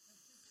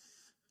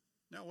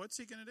 No, what's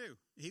he going to do?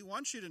 He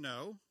wants you to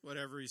know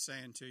whatever he's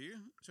saying to you,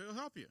 so he'll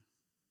help you.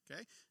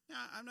 Okay.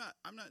 Now,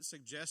 I'm not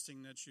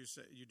suggesting that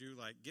you do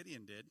like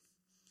Gideon did.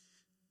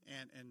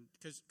 And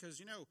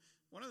because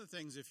one of the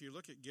things, if you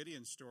look at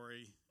Gideon's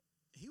story,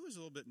 he was a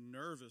little bit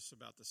nervous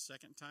about the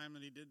second time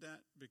that he did that,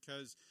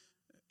 because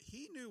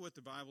he knew what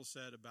the Bible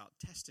said about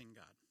testing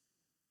God.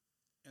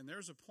 And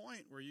there's a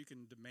point where you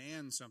can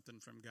demand something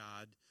from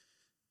God,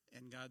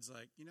 and God's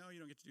like, you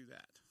don't get to do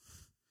that.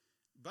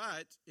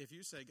 But if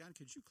you say, God,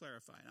 could you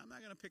clarify? And I'm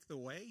not going to pick the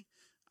way,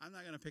 I'm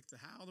not going to pick the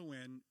how, the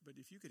when, but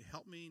if you could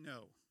help me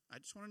know, I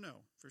just want to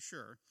know for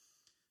sure,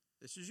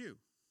 this is you,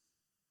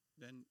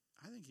 then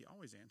I think he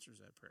always answers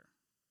that prayer.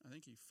 I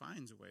think he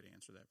finds a way to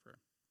answer that prayer.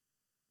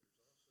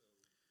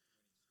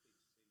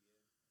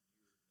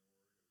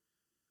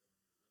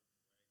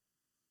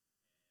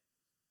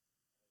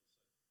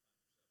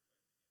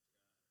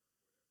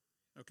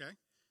 Okay.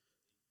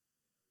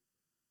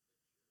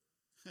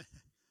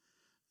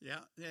 Yeah,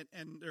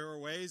 and there are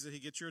ways that he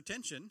gets your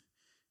attention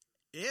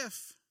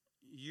if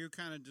you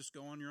kind of just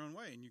go on your own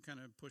way and you kind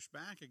of push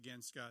back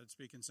against God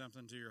speaking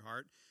something to your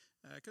heart.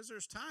 Because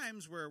there's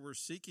times where we're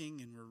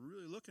seeking and we're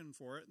really looking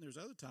for it, and there's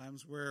other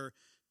times where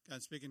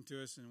God's speaking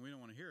to us and we don't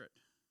want to hear it.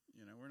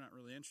 We're not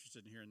really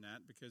interested in hearing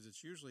that because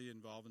it's usually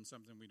involved in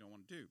something we don't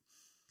want to do.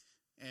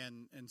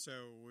 And so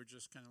we're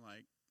just kind of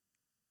like,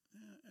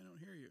 I don't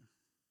hear you.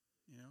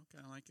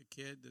 Kind of like a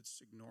kid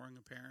that's ignoring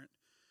a parent.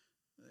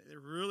 They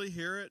really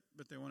hear it,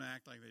 but they want to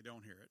act like they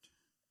don't hear it.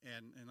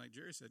 And like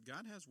Jerry said,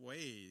 God has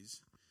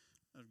ways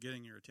of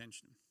getting your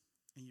attention.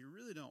 And you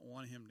really don't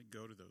want him to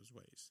go to those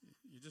ways.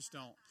 You just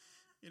don't.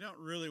 You don't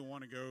really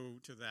want to go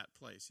to that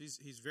place.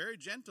 He's very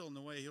gentle in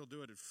the way he'll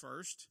do it at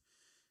first.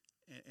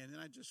 And then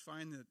I just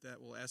find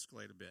that will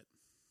escalate a bit.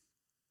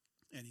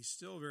 And he's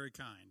still very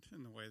kind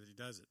in the way that he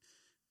does it.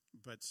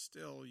 But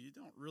still, you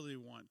don't really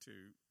want to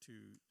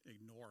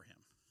ignore him.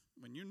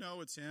 When you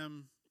know it's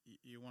him,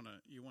 you want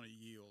to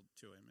yield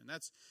to him. And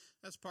that's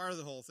part of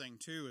the whole thing,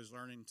 too, is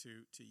learning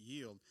to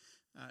yield.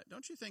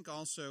 Don't you think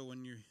also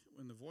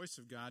when the voice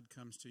of God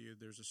comes to you,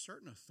 there's a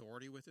certain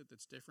authority with it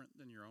that's different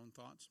than your own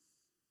thoughts?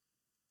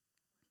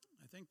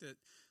 I think that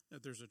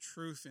there's a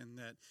truth in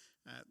that.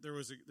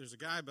 There's a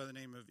guy by the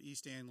name of E.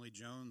 Stanley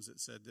Jones that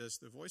said this: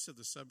 the voice of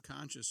the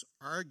subconscious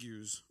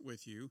argues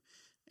with you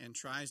and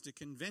tries to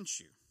convince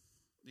you.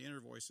 The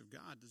inner voice of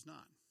God does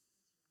not.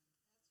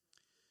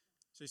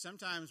 See,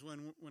 sometimes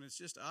when it's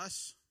just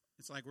us,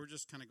 it's like we're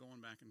just kind of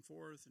going back and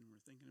forth, and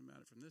we're thinking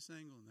about it from this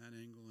angle and that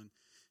angle, and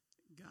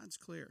God's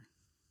clear.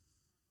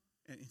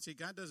 And see,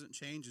 God doesn't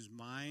change his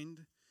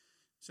mind.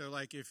 So,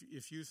 like,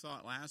 if you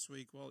thought last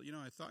week, well,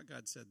 I thought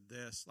God said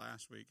this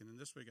last week, and then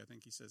this week I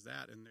think he says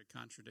that, and they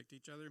contradict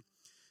each other,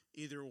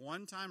 either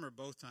one time or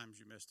both times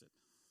you missed it,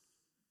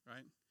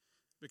 right?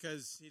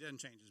 Because he doesn't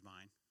change his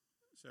mind.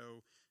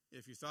 So,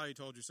 if you thought he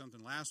told you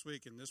something last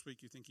week, and this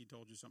week you think he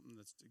told you something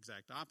that's the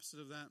exact opposite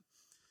of that,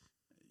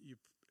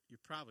 you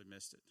probably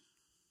missed it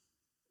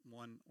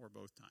one or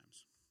both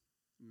times.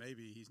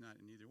 Maybe he's not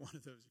in either one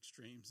of those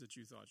extremes that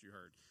you thought you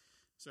heard.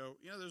 So,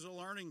 there's a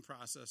learning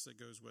process that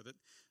goes with it.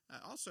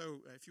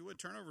 Also, if you would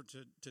turn over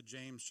to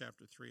James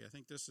chapter 3, I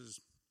think this is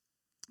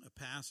a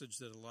passage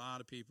that a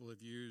lot of people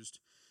have used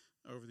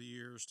over the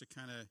years to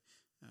kind of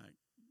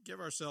give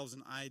ourselves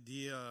an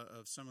idea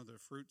of some of the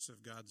fruits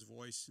of God's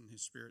voice and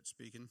his Spirit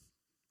speaking.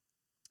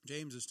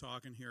 James is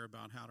talking here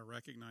about how to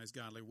recognize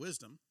godly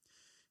wisdom.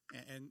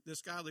 And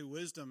this godly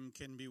wisdom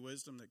can be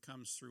wisdom that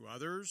comes through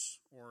others,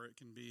 or it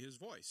can be his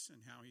voice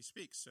and how he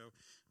speaks. So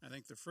I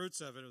think the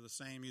fruits of it are the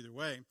same either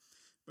way.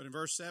 But in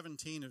verse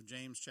 17 of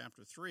James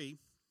chapter 3,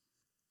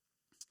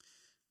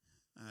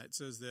 it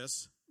says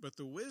this: "But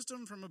the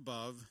wisdom from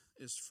above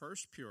is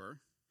first pure,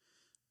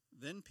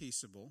 then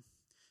peaceable,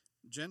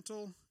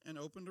 gentle and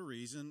open to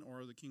reason,"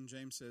 or the King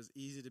James says,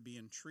 easy to be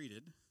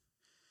entreated,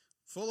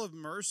 "full of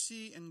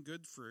mercy and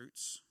good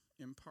fruits,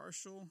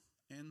 impartial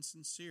and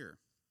sincere."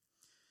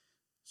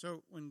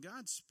 So when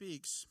God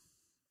speaks,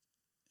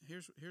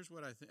 here's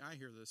what I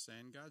hear this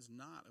saying: God's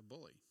not a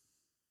bully.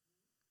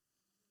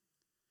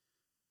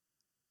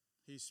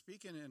 He's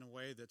speaking in a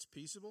way that's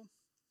peaceable.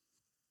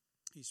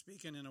 He's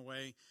speaking in a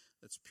way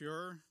that's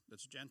pure,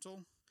 that's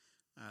gentle,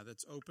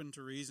 that's open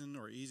to reason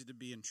or easy to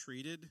be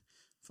entreated,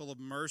 full of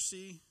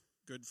mercy,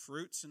 good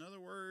fruits. In other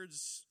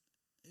words,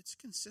 it's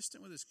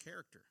consistent with his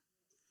character.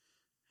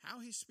 How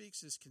he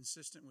speaks is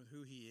consistent with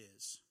who he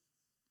is.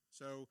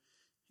 So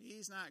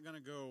he's not going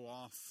to go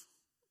off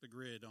the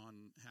grid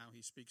on how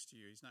he speaks to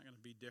you. He's not going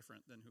to be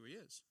different than who he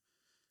is.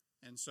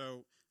 And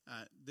so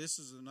this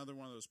is another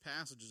one of those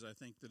passages I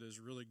think that is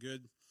really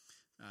good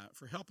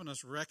for helping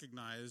us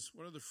recognize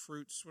what are the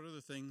fruits, what are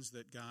the things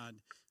that God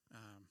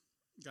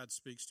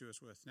speaks to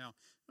us with. Now,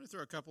 I'm going to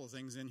throw a couple of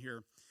things in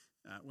here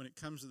when it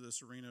comes to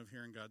this arena of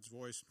hearing God's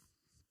voice.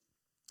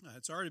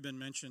 It's already been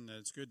mentioned that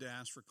it's good to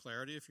ask for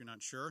clarity if you're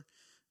not sure,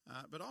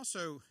 but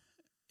also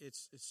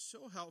it's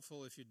so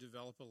helpful if you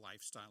develop a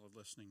lifestyle of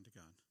listening to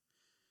God.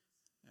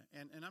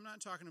 And I'm not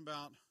talking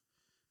about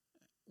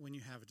when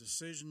you have a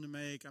decision to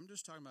make. I'm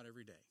just talking about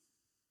every day.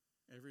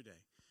 Every day.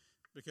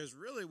 Because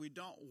really we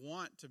don't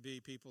want to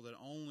be people that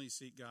only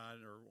seek God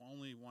or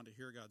only want to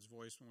hear God's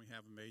voice when we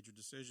have a major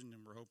decision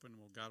and we're hoping,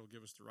 well, God will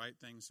give us the right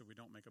thing so we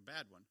don't make a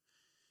bad one.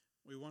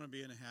 We want to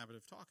be in a habit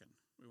of talking.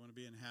 We want to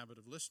be in a habit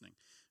of listening.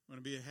 We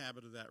want to be in a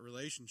habit of that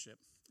relationship.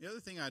 The other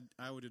thing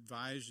I would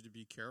advise you to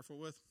be careful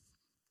with,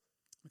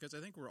 because I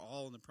think we're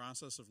all in the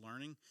process of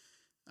learning,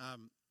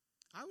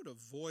 I would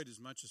avoid as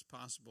much as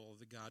possible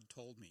the "God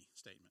told me"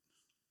 statement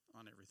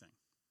on everything.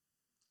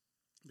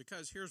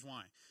 Because here's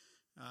why.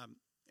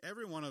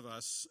 Every one of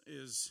us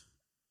is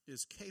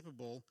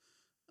capable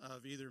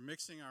of either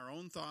mixing our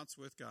own thoughts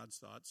with God's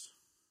thoughts,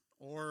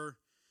 or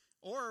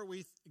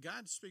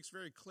God speaks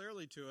very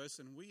clearly to us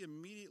and we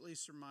immediately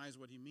surmise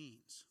what he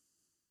means.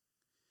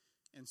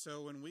 And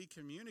so when we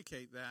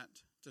communicate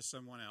that to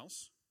someone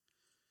else,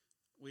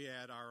 we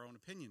add our own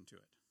opinion to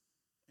it.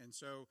 And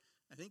so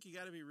I think you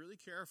got to be really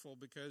careful,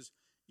 because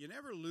you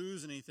never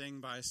lose anything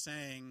by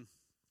saying,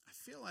 "I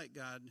feel like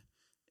God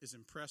is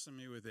impressing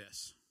me with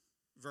this,"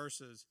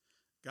 versus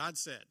 "God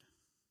said."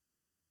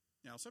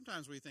 Now,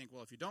 sometimes we think,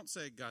 well, if you don't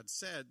say "God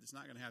said," it's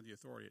not going to have the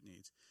authority it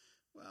needs.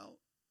 Well,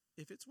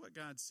 if it's what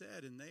God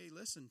said and they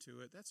listen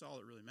to it, that's all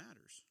that really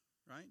matters,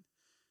 right?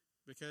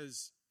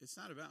 because it's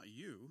not about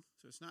you.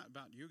 So it's not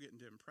about you getting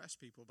to impress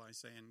people by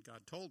saying,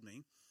 God told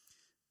me.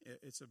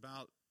 It's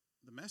about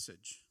the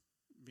message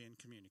being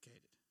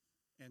communicated.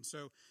 And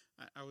so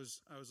I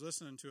was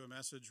listening to a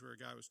message where a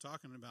guy was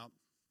talking about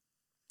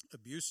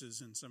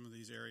abuses in some of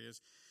these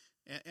areas.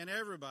 And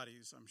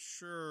everybody's, I'm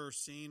sure,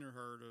 seen or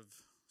heard of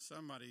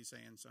somebody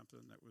saying something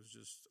that was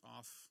just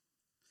off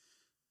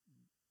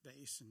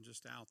base and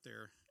just out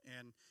there.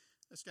 And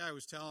this guy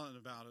was telling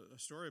about a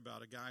story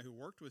about a guy who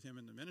worked with him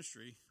in the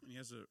ministry, and he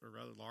has a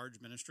rather large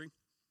ministry.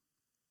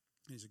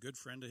 He's a good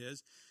friend of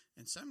his.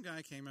 And some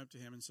guy came up to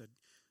him and said,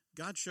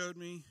 God showed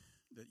me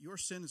that your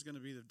sin is going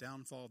to be the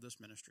downfall of this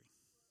ministry.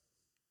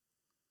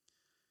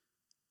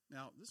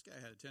 Now, this guy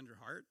had a tender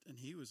heart, and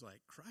he was like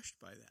crushed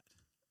by that.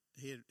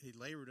 He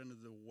labored under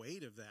the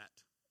weight of that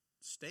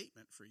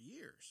statement for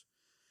years.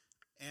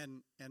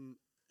 And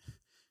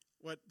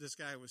what this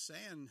guy was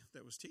saying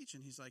that was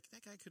teaching, he's like,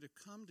 that guy could have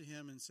come to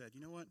him and said,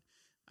 you know what,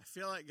 I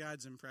feel like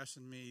God's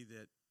impressing me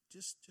that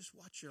just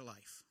watch your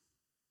life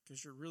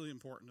because you're really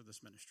important to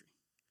this ministry.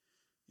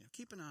 You know,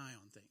 keep an eye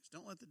on things.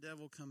 Don't let the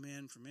devil come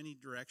in from any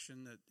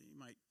direction that he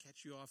might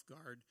catch you off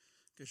guard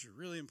because you're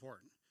really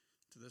important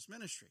to this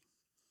ministry.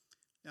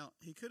 Now,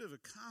 he could have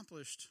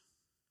accomplished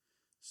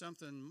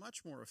something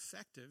much more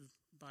effective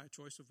by a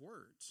choice of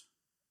words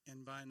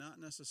and by not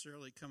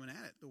necessarily coming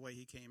at it the way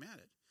he came at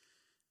it.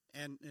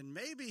 And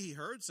maybe he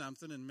heard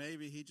something and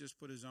maybe he just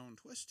put his own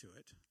twist to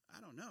it. I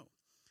don't know.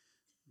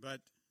 But,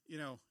 you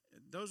know,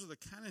 those are the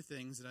kind of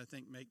things that I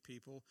think make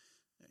people,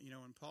 you know,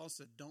 when Paul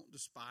said don't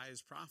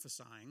despise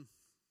prophesying,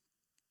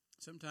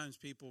 sometimes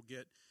people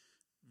get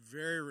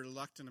very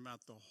reluctant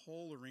about the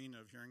whole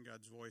arena of hearing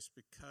God's voice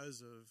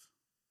because of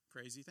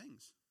crazy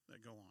things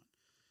that go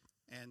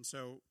on. And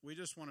so I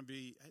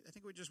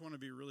think we just want to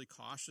be really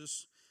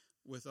cautious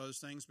with those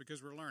things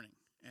because we're learning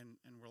and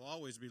we'll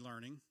always be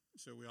learning.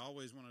 So we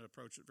always want to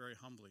approach it very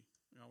humbly.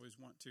 We always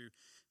want to,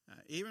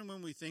 even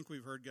when we think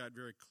we've heard God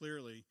very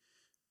clearly,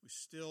 we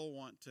still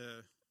want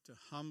to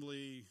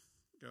humbly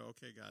go,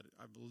 okay, God,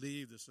 I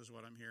believe this is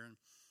what I'm hearing,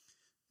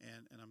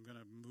 and I'm going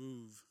to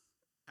move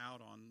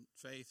out on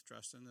faith,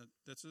 trusting that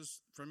this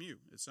is from you.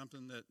 It's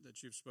something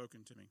that you've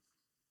spoken to me.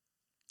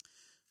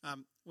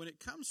 When it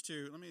comes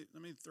to, let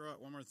me throw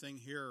out one more thing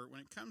here.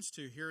 When it comes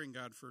to hearing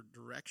God for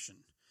direction,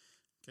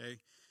 okay,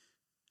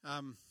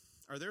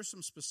 are there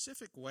some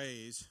specific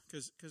ways,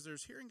 because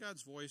there's hearing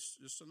God's voice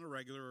just in the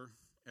regular,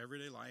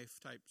 everyday life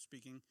type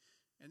speaking,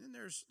 and then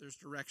there's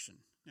direction.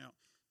 Now,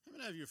 how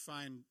many of you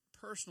find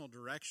personal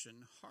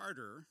direction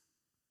harder,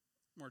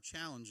 more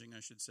challenging,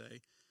 I should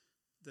say,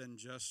 than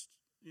just,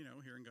 you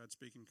know, hearing God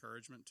speak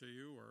encouragement to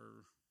you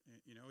or,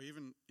 you know,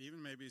 even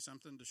maybe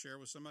something to share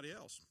with somebody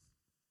else?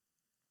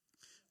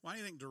 Why do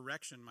you think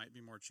direction might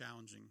be more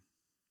challenging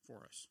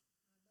for us?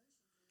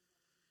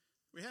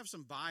 We have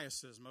some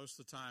biases most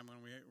of the time when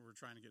we're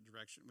trying to get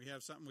direction. We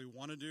have something we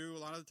want to do a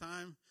lot of the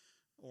time,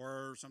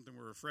 or something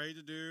we're afraid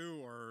to do,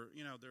 or,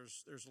 you know,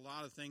 there's a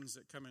lot of things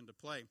that come into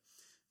play.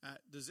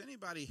 Does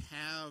anybody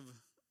have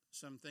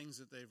some things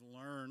that they've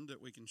learned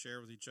that we can share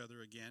with each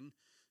other again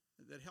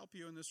that help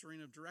you in this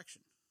arena of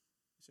direction?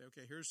 You say,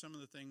 okay, here's some of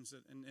the things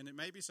that, and it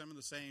may be some of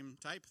the same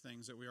type of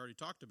things that we already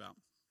talked about.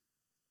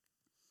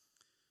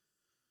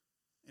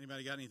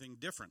 Anybody got anything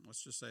different?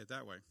 Let's just say it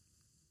that way.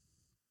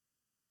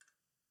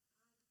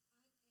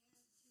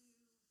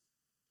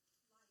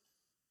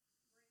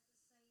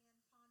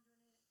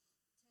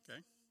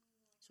 Okay,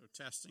 so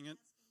testing it.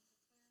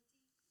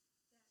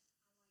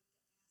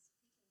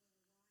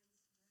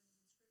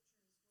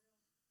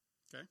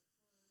 Okay.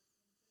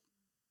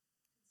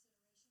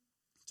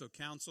 So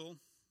counsel.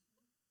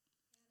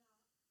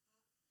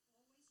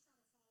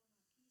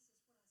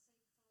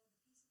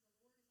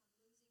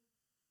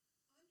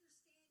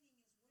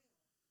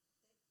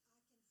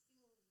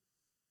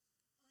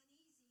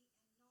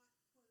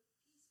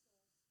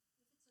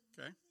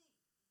 Okay.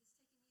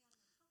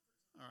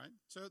 All right.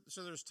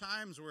 So there's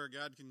times where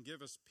God can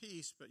give us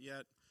peace, but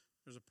yet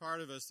there's a part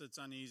of us that's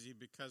uneasy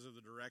because of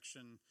the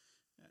direction.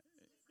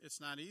 It's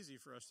not easy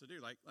for us to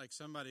do. Like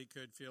somebody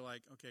could feel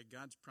like, okay,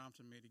 God's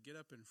prompting me to get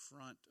up in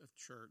front of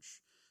church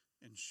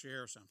and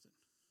share something.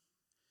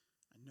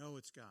 I know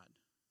it's God,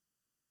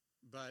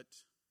 but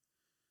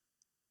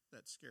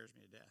that scares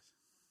me to death.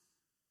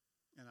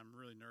 And I'm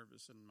really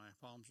nervous, and my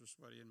palms are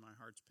sweaty, and my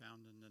heart's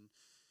pounding. And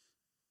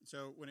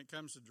so when it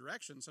comes to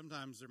direction,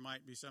 sometimes there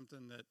might be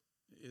something that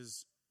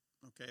is,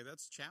 okay,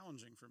 that's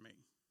challenging for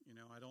me. You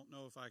know, I don't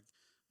know if I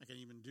can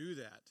even do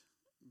that,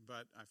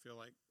 but I feel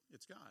like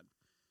it's God.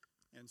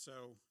 And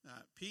so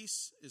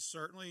peace is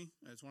certainly,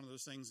 it's one of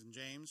those things in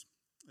James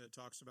that it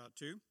talks about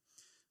too.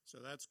 So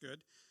that's good.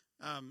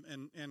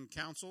 And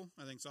counsel,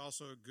 I think, is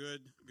also a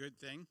good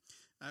thing.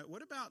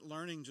 What about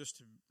learning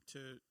just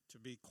to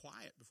be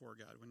quiet before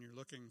God when you're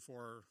looking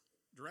for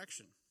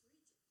direction?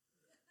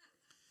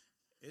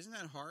 Isn't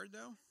that hard,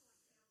 though?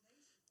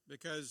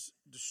 Because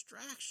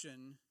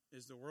distraction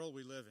is the world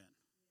we live in.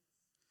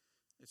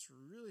 It's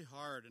really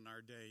hard in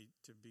our day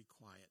to be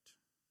quiet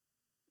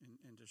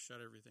and to shut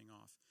everything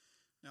off.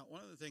 Now,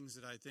 one of the things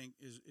that I think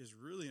is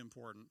really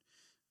important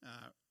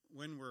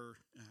when we're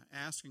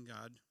asking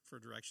God for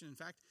direction, in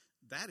fact,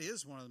 that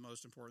is one of the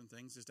most important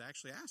things, is to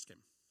actually ask Him.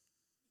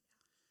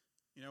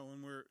 You know,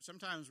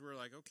 sometimes we're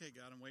like, okay,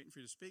 God, I'm waiting for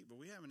you to speak, but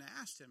we haven't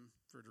asked Him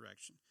for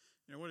direction.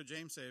 You know, what did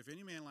James say? If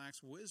any man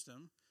lacks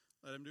wisdom,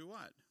 let him do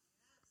what?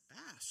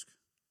 Ask.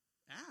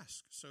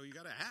 Ask. So you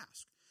got to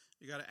ask.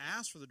 You got to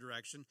ask for the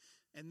direction,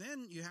 and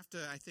then you have to,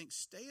 I think,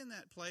 stay in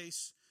that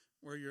place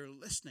where you're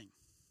listening.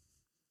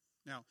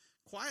 Now,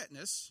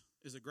 quietness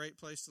is a great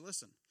place to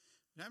listen.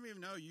 How many of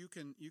you know you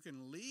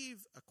can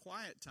leave a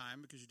quiet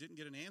time because you didn't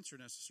get an answer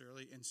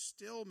necessarily and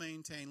still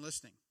maintain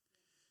listening?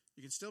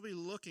 You can still be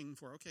looking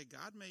for, okay,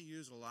 God may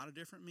use a lot of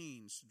different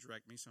means to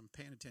direct me, so I'm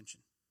paying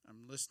attention.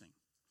 I'm listening.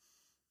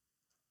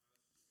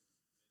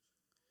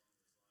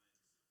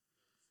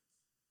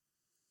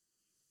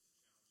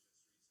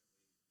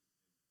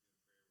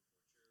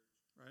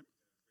 Right.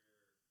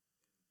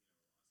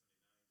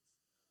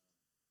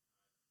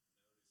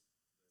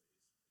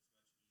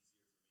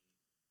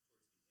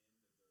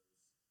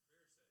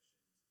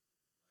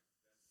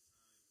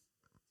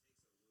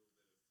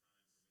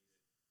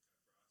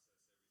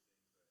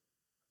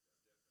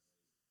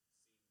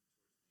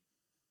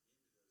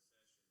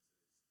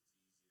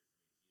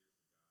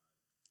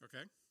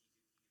 Okay.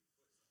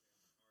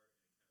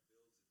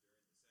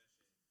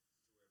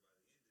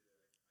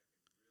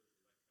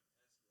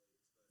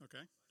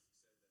 Okay.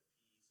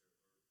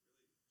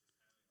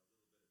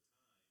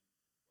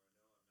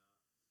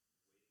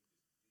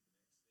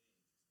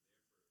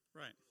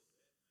 Right.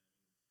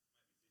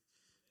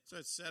 So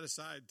it's set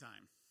aside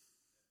time.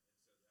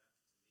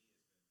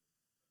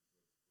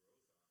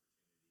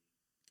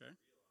 Okay.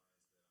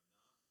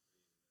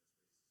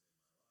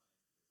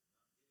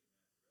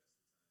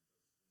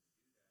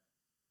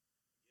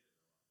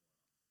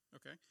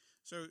 Okay.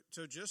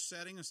 So just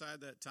setting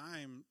aside that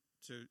time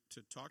to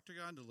talk to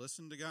God, to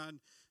listen to God,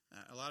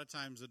 a lot of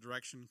times the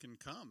direction can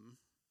come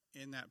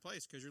in that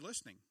place because you're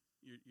listening.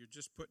 You're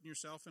just putting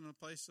yourself in a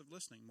place of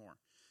listening more.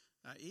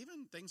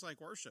 Even things like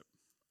worship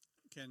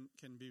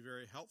can be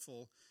very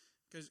helpful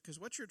because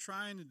what you're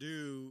trying to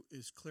do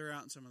is clear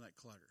out some of that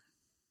clutter.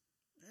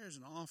 There's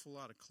an awful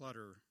lot of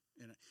clutter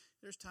in it.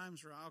 There's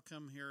times where I'll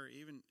come here,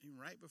 even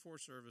right before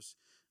service,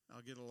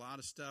 I'll get a lot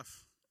of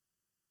stuff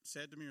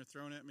said to me or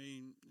thrown at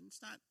me.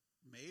 It's not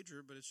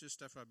major, but it's just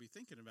stuff I'd be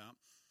thinking about.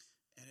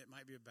 And it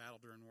might be a battle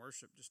during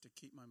worship just to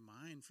keep my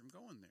mind from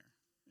going there.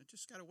 I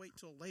just got to wait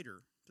till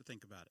later to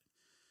think about it.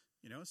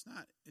 You know, it's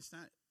not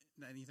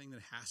anything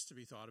that has to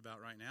be thought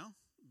about right now,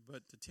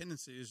 but the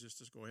tendency is just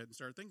to go ahead and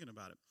start thinking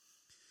about it.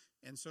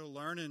 And so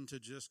learning to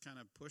just kind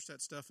of push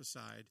that stuff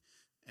aside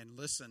and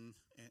listen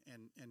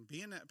and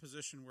be in that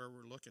position where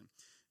we're looking.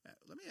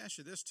 Let me ask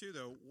you this too,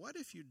 though. What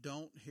if you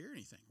don't hear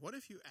anything? What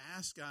if you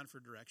ask God for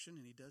direction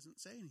and He doesn't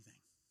say anything?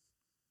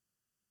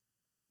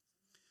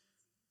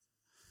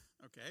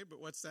 Okay, but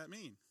what's that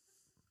mean?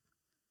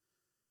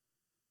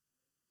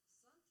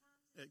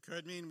 It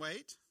could mean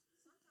wait.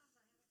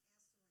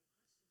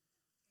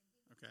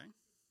 Okay.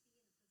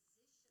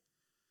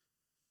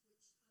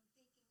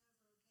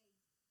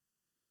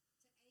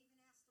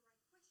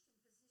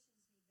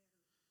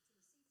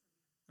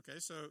 Okay,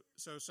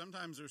 so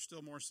sometimes there's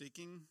still more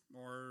seeking,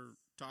 more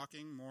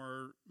talking,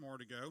 more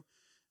to go.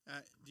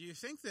 Do you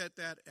think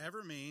that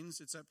ever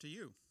means it's up to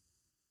you?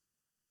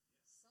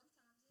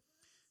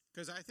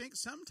 Because I think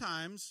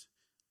sometimes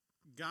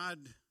God,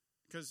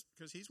 because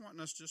He's wanting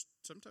us just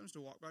sometimes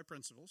to walk by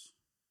principles,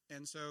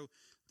 and so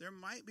there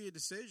might be a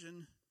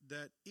decision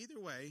that either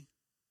way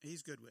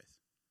He's good with.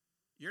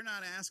 You're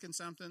not asking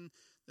something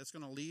that's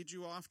going to lead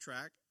you off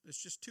track.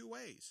 It's just two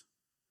ways.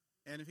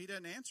 And if He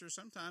doesn't answer,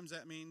 sometimes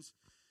that means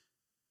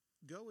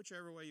go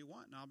whichever way you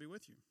want, and I'll be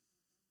with you.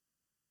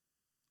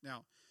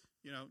 Now,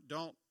 you know,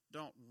 don't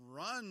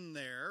run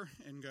there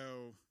and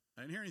go,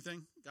 I didn't hear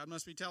anything. God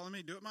must be telling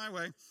me, do it my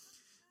way.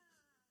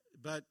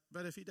 But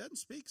if He doesn't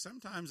speak,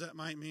 sometimes that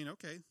might mean,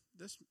 okay,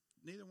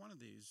 neither one of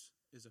these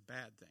is a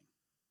bad thing.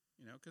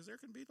 You know, because there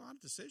can be a lot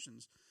of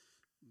decisions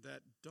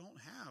that don't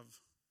have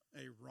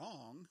a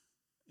wrong.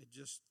 You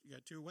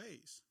got two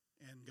ways.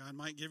 And God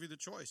might give you the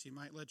choice. He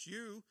might let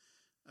you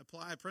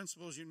apply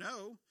principles you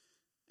know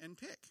and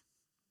pick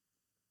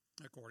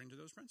according to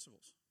those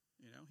principles.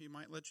 You know, He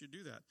might let you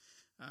do that.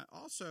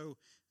 Also,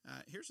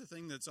 here's the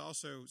thing that's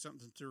also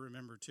something to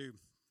remember too.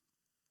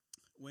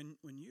 When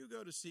you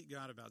go to seek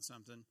God about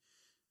something,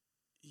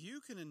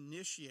 you can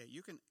initiate,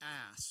 you can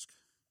ask,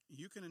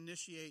 you can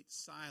initiate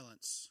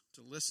silence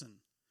to listen.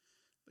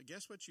 But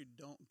guess what you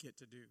don't get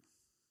to do?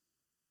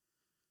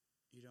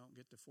 You don't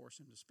get to force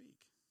Him to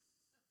speak.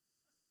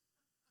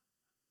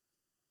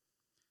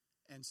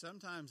 And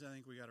sometimes I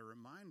think we got to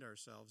remind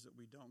ourselves that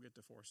we don't get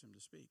to force Him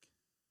to speak.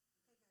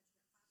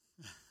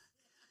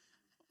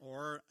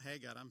 Or, hey,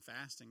 God, I'm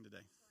fasting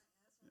today.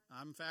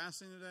 I'm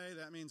fasting today.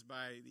 That means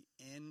by the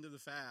end of the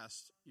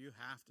fast, you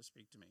have to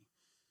speak to me.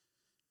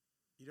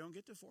 You don't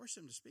get to force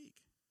Him to speak.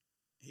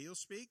 He'll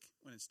speak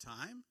when it's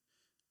time,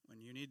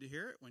 when you need to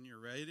hear it, when you're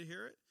ready to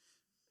hear it,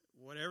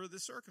 whatever the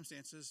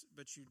circumstances,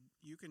 but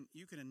you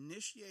can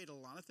initiate a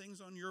lot of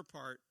things on your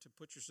part to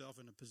put yourself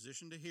in a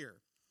position to hear,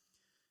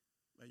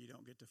 but you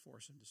don't get to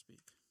force him to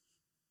speak.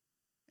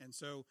 And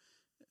so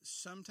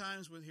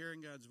sometimes with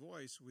hearing God's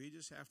voice, we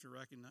just have to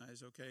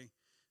recognize, okay,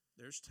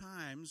 there's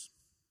times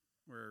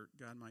where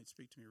God might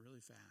speak to me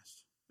really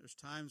fast. There's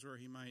times where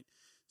he might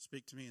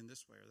speak to me in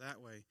this way or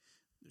that way.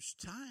 There's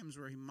times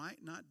where he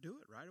might not do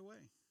it right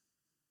away.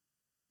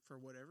 For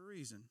whatever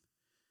reason,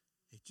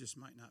 he just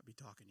might not be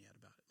talking yet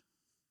about it.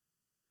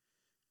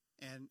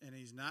 And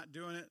he's not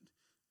doing it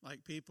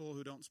like people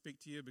who don't speak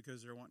to you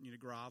because they're wanting you to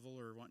grovel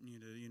or wanting you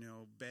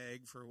to,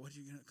 beg for, what are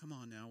you going to, come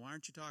on now, why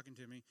aren't you talking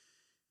to me?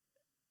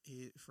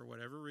 For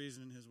whatever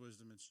reason, in his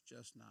wisdom, it's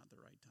just not the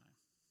right time.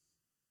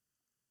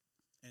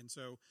 And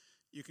so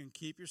you can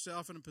keep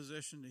yourself in a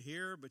position to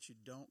hear, but you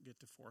don't get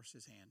to force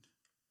his hand.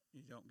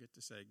 You don't get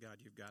to say, God,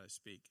 you've got to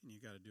speak, and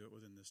you've got to do it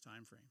within this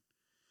time frame.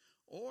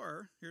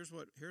 Or, here's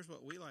what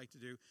we like to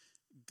do.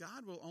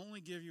 God will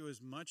only give you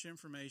as much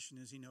information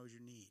as he knows you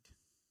need.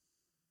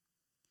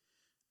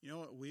 You know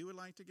what we would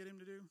like to get him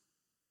to do?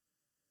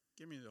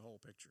 Give me the whole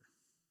picture.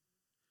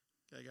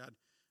 Okay, God,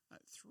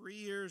 3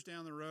 years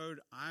down the road,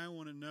 I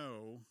want to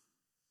know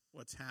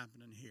what's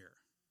happening here.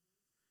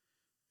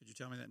 Could you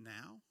tell me that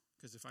now?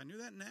 Because if I knew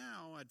that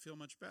now, I'd feel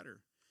much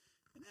better.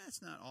 And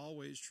that's not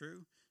always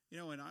true.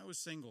 When I was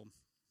single,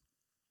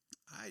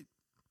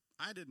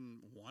 I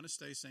didn't want to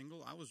stay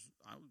single. I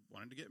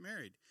wanted to get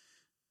married,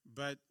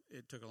 but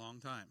it took a long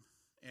time.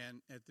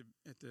 And at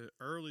the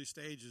early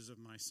stages of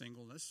my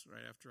singleness,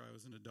 right after I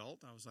was an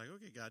adult, I was like,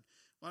 okay, God,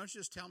 why don't you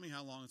just tell me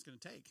how long it's going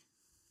to take?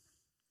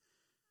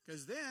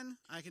 Because then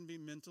I can be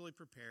mentally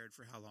prepared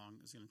for how long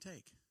it's going to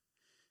take.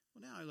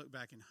 Well, now I look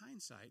back in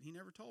hindsight, he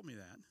never told me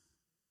that.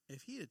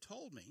 If he had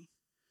told me,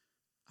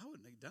 I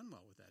wouldn't have done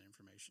well with that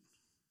information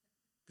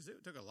because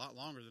it took a lot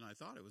longer than I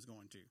thought it was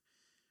going to.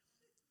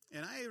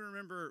 And I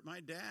remember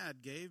my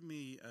dad gave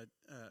me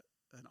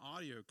an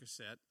audio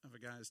cassette of a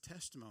guy's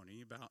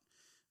testimony about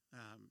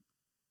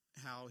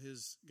how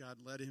God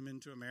led him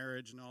into a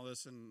marriage and all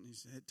this, and he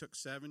said it took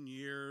 7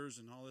 years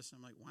and all this.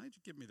 I'm like, why did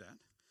you give me that?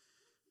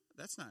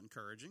 That's not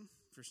encouraging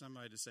for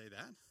somebody to say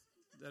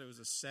that it was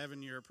a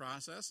 7-year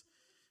process.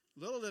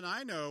 Little did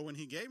I know when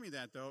he gave me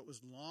that, though, it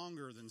was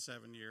longer than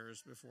 7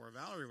 years before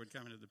Valerie would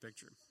come into the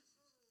picture.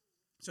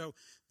 So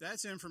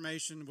that's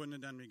information wouldn't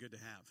have done me good to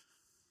have.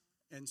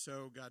 And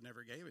so God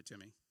never gave it to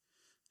me.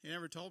 He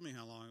never told me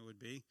how long it would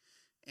be.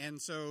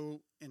 And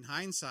so in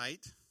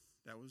hindsight,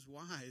 that was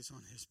wise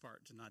on his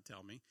part to not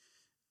tell me.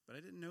 But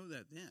I didn't know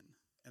that then.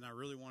 And I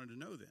really wanted to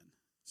know then.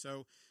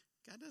 So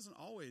God doesn't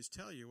always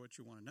tell you what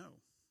you want to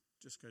know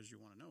just because you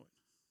want to know it.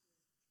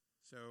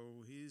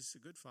 So he's a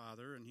good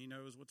father, and he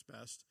knows what's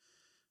best.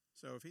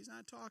 So if he's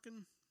not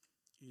talking,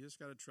 you just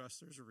got to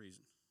trust there's a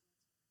reason.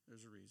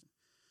 There's a reason.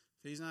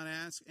 If he's not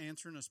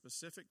answering a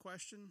specific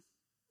question,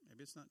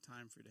 maybe it's not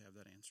time for you to have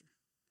that answer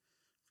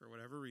for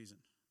whatever reason.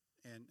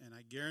 And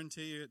I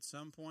guarantee you at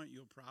some point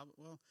you'll probably,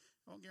 well,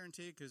 I won't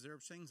guarantee it because there are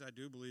things I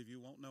do believe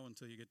you won't know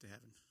until you get to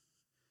heaven.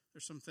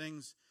 There's some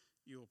things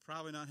you will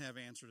probably not have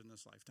answered in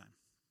this lifetime.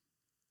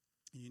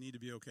 And you need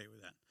to be okay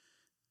with that.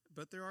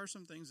 But there are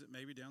some things that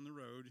maybe down the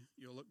road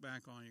you'll look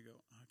back on and you go,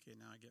 okay,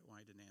 now I get why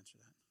he didn't answer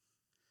that.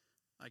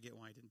 I get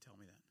why he didn't tell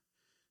me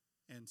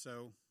that. And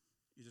so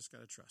you just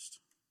got to trust.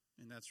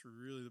 And that's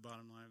really the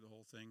bottom line of the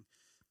whole thing.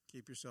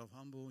 Keep yourself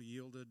humble,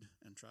 yielded,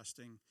 and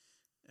trusting.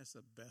 That's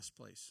the best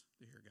place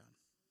to hear God.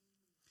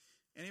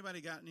 Anybody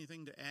got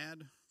anything to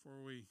add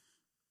before we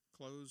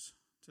close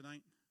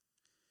tonight?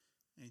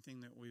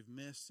 Anything that we've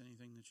missed?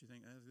 Anything that you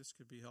think this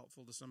could be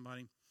helpful to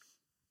somebody?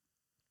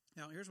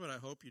 Now, here's what I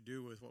hope you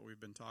do with what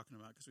we've been talking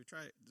about, because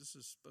this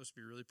is supposed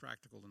to be really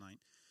practical tonight.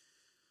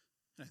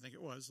 And I think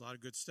it was a lot of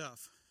good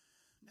stuff.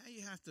 Now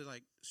you have to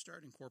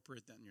start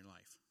incorporate that in your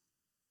life.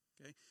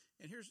 Okay?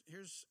 And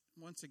here's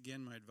once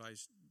again my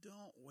advice.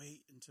 Don't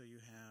wait until you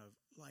have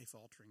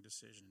life-altering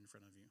decision in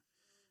front of you.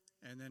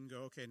 And then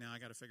go, okay, now I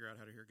got to figure out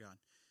how to hear God.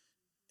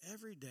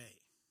 Every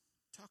day,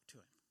 talk to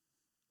him.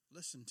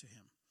 Listen to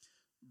him.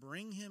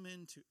 Bring him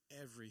into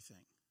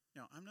everything.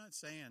 Now, I'm not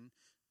saying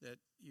that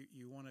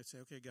you want to say,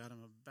 okay, God,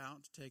 I'm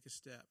about to take a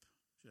step.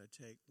 Should I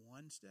take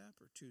 1 step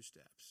or 2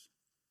 steps?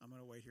 I'm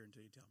going to wait here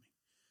until you tell me.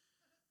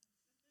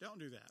 Don't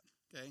do that,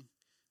 okay?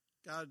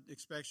 God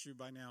expects you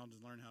by now to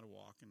learn how to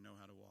walk and know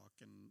how to walk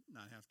and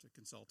not have to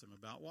consult him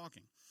about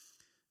walking.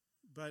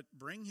 But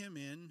bring him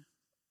in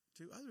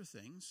to other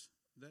things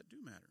that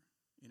do matter,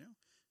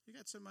 You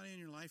got somebody in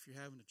your life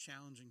you're having a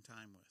challenging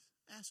time with.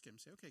 Ask him,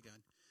 say, okay, God,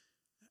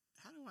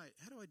 how do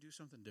I do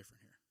something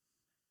different here?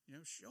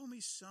 Show me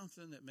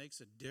something that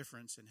makes a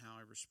difference in how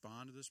I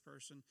respond to this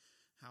person,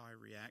 how I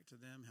react to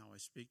them, how I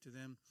speak to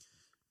them.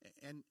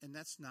 And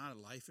that's not a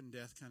life and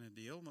death kind of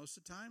deal most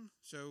of the time.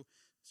 So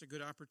it's a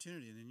good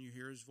opportunity. And then you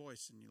hear his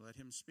voice and you let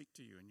him speak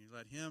to you and you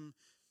let him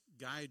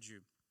guide you.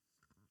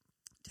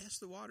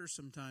 Test the waters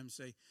sometimes.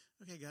 Say,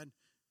 okay, God,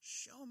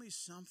 show me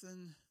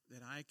something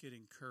that I could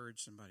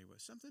encourage somebody with.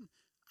 Something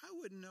I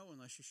wouldn't know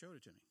unless you showed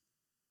it to me.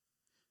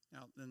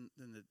 Now, then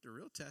the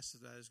real test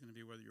of that is going to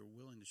be whether you're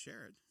willing to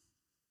share it,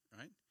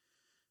 right?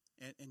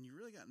 And you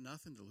really got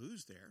nothing to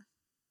lose there,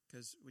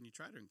 because when you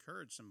try to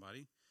encourage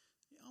somebody,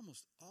 you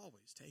almost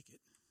always take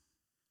it,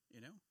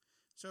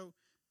 So,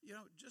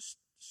 just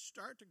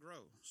start to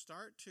grow.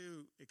 Start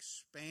to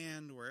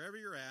expand wherever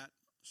you're at.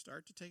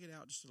 Start to take it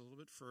out just a little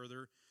bit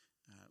further.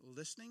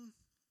 Listening,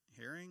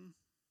 hearing,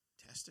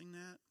 testing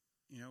that,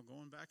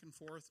 going back and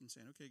forth and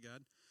saying, okay,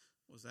 God,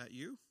 was that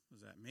you?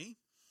 Was that me?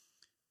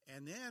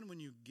 And then when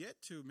you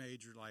get to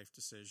major life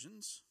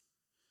decisions,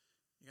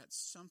 you got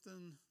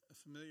something, a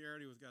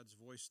familiarity with God's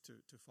voice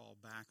to fall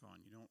back on.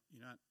 You're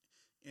not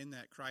in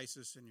that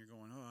crisis and you're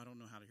going, oh, I don't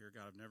know how to hear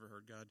God. I've never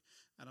heard God.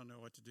 I don't know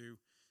what to do.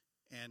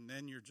 And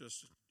then you're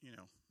just,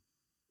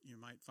 you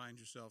might find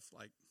yourself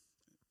like,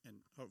 and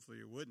hopefully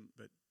you wouldn't,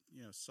 but,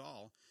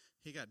 Saul,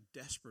 he got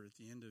desperate at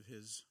the end of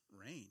his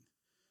reign.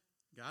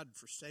 God had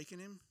forsaken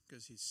him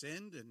because he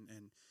sinned,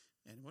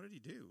 and what did he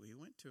do? He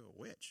went to a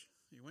witch.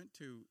 He went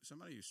to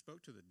somebody who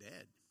spoke to the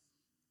dead.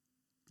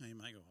 Now you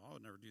might go, oh, I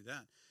would never do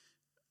that.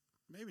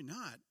 Maybe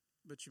not,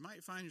 but you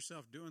might find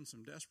yourself doing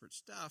some desperate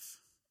stuff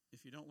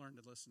if you don't learn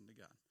to listen to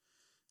God.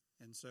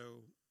 And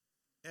so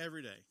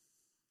every day,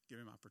 give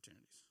him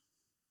opportunities.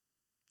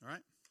 All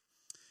right?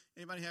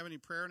 Anybody have any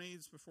prayer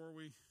needs before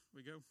we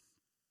go?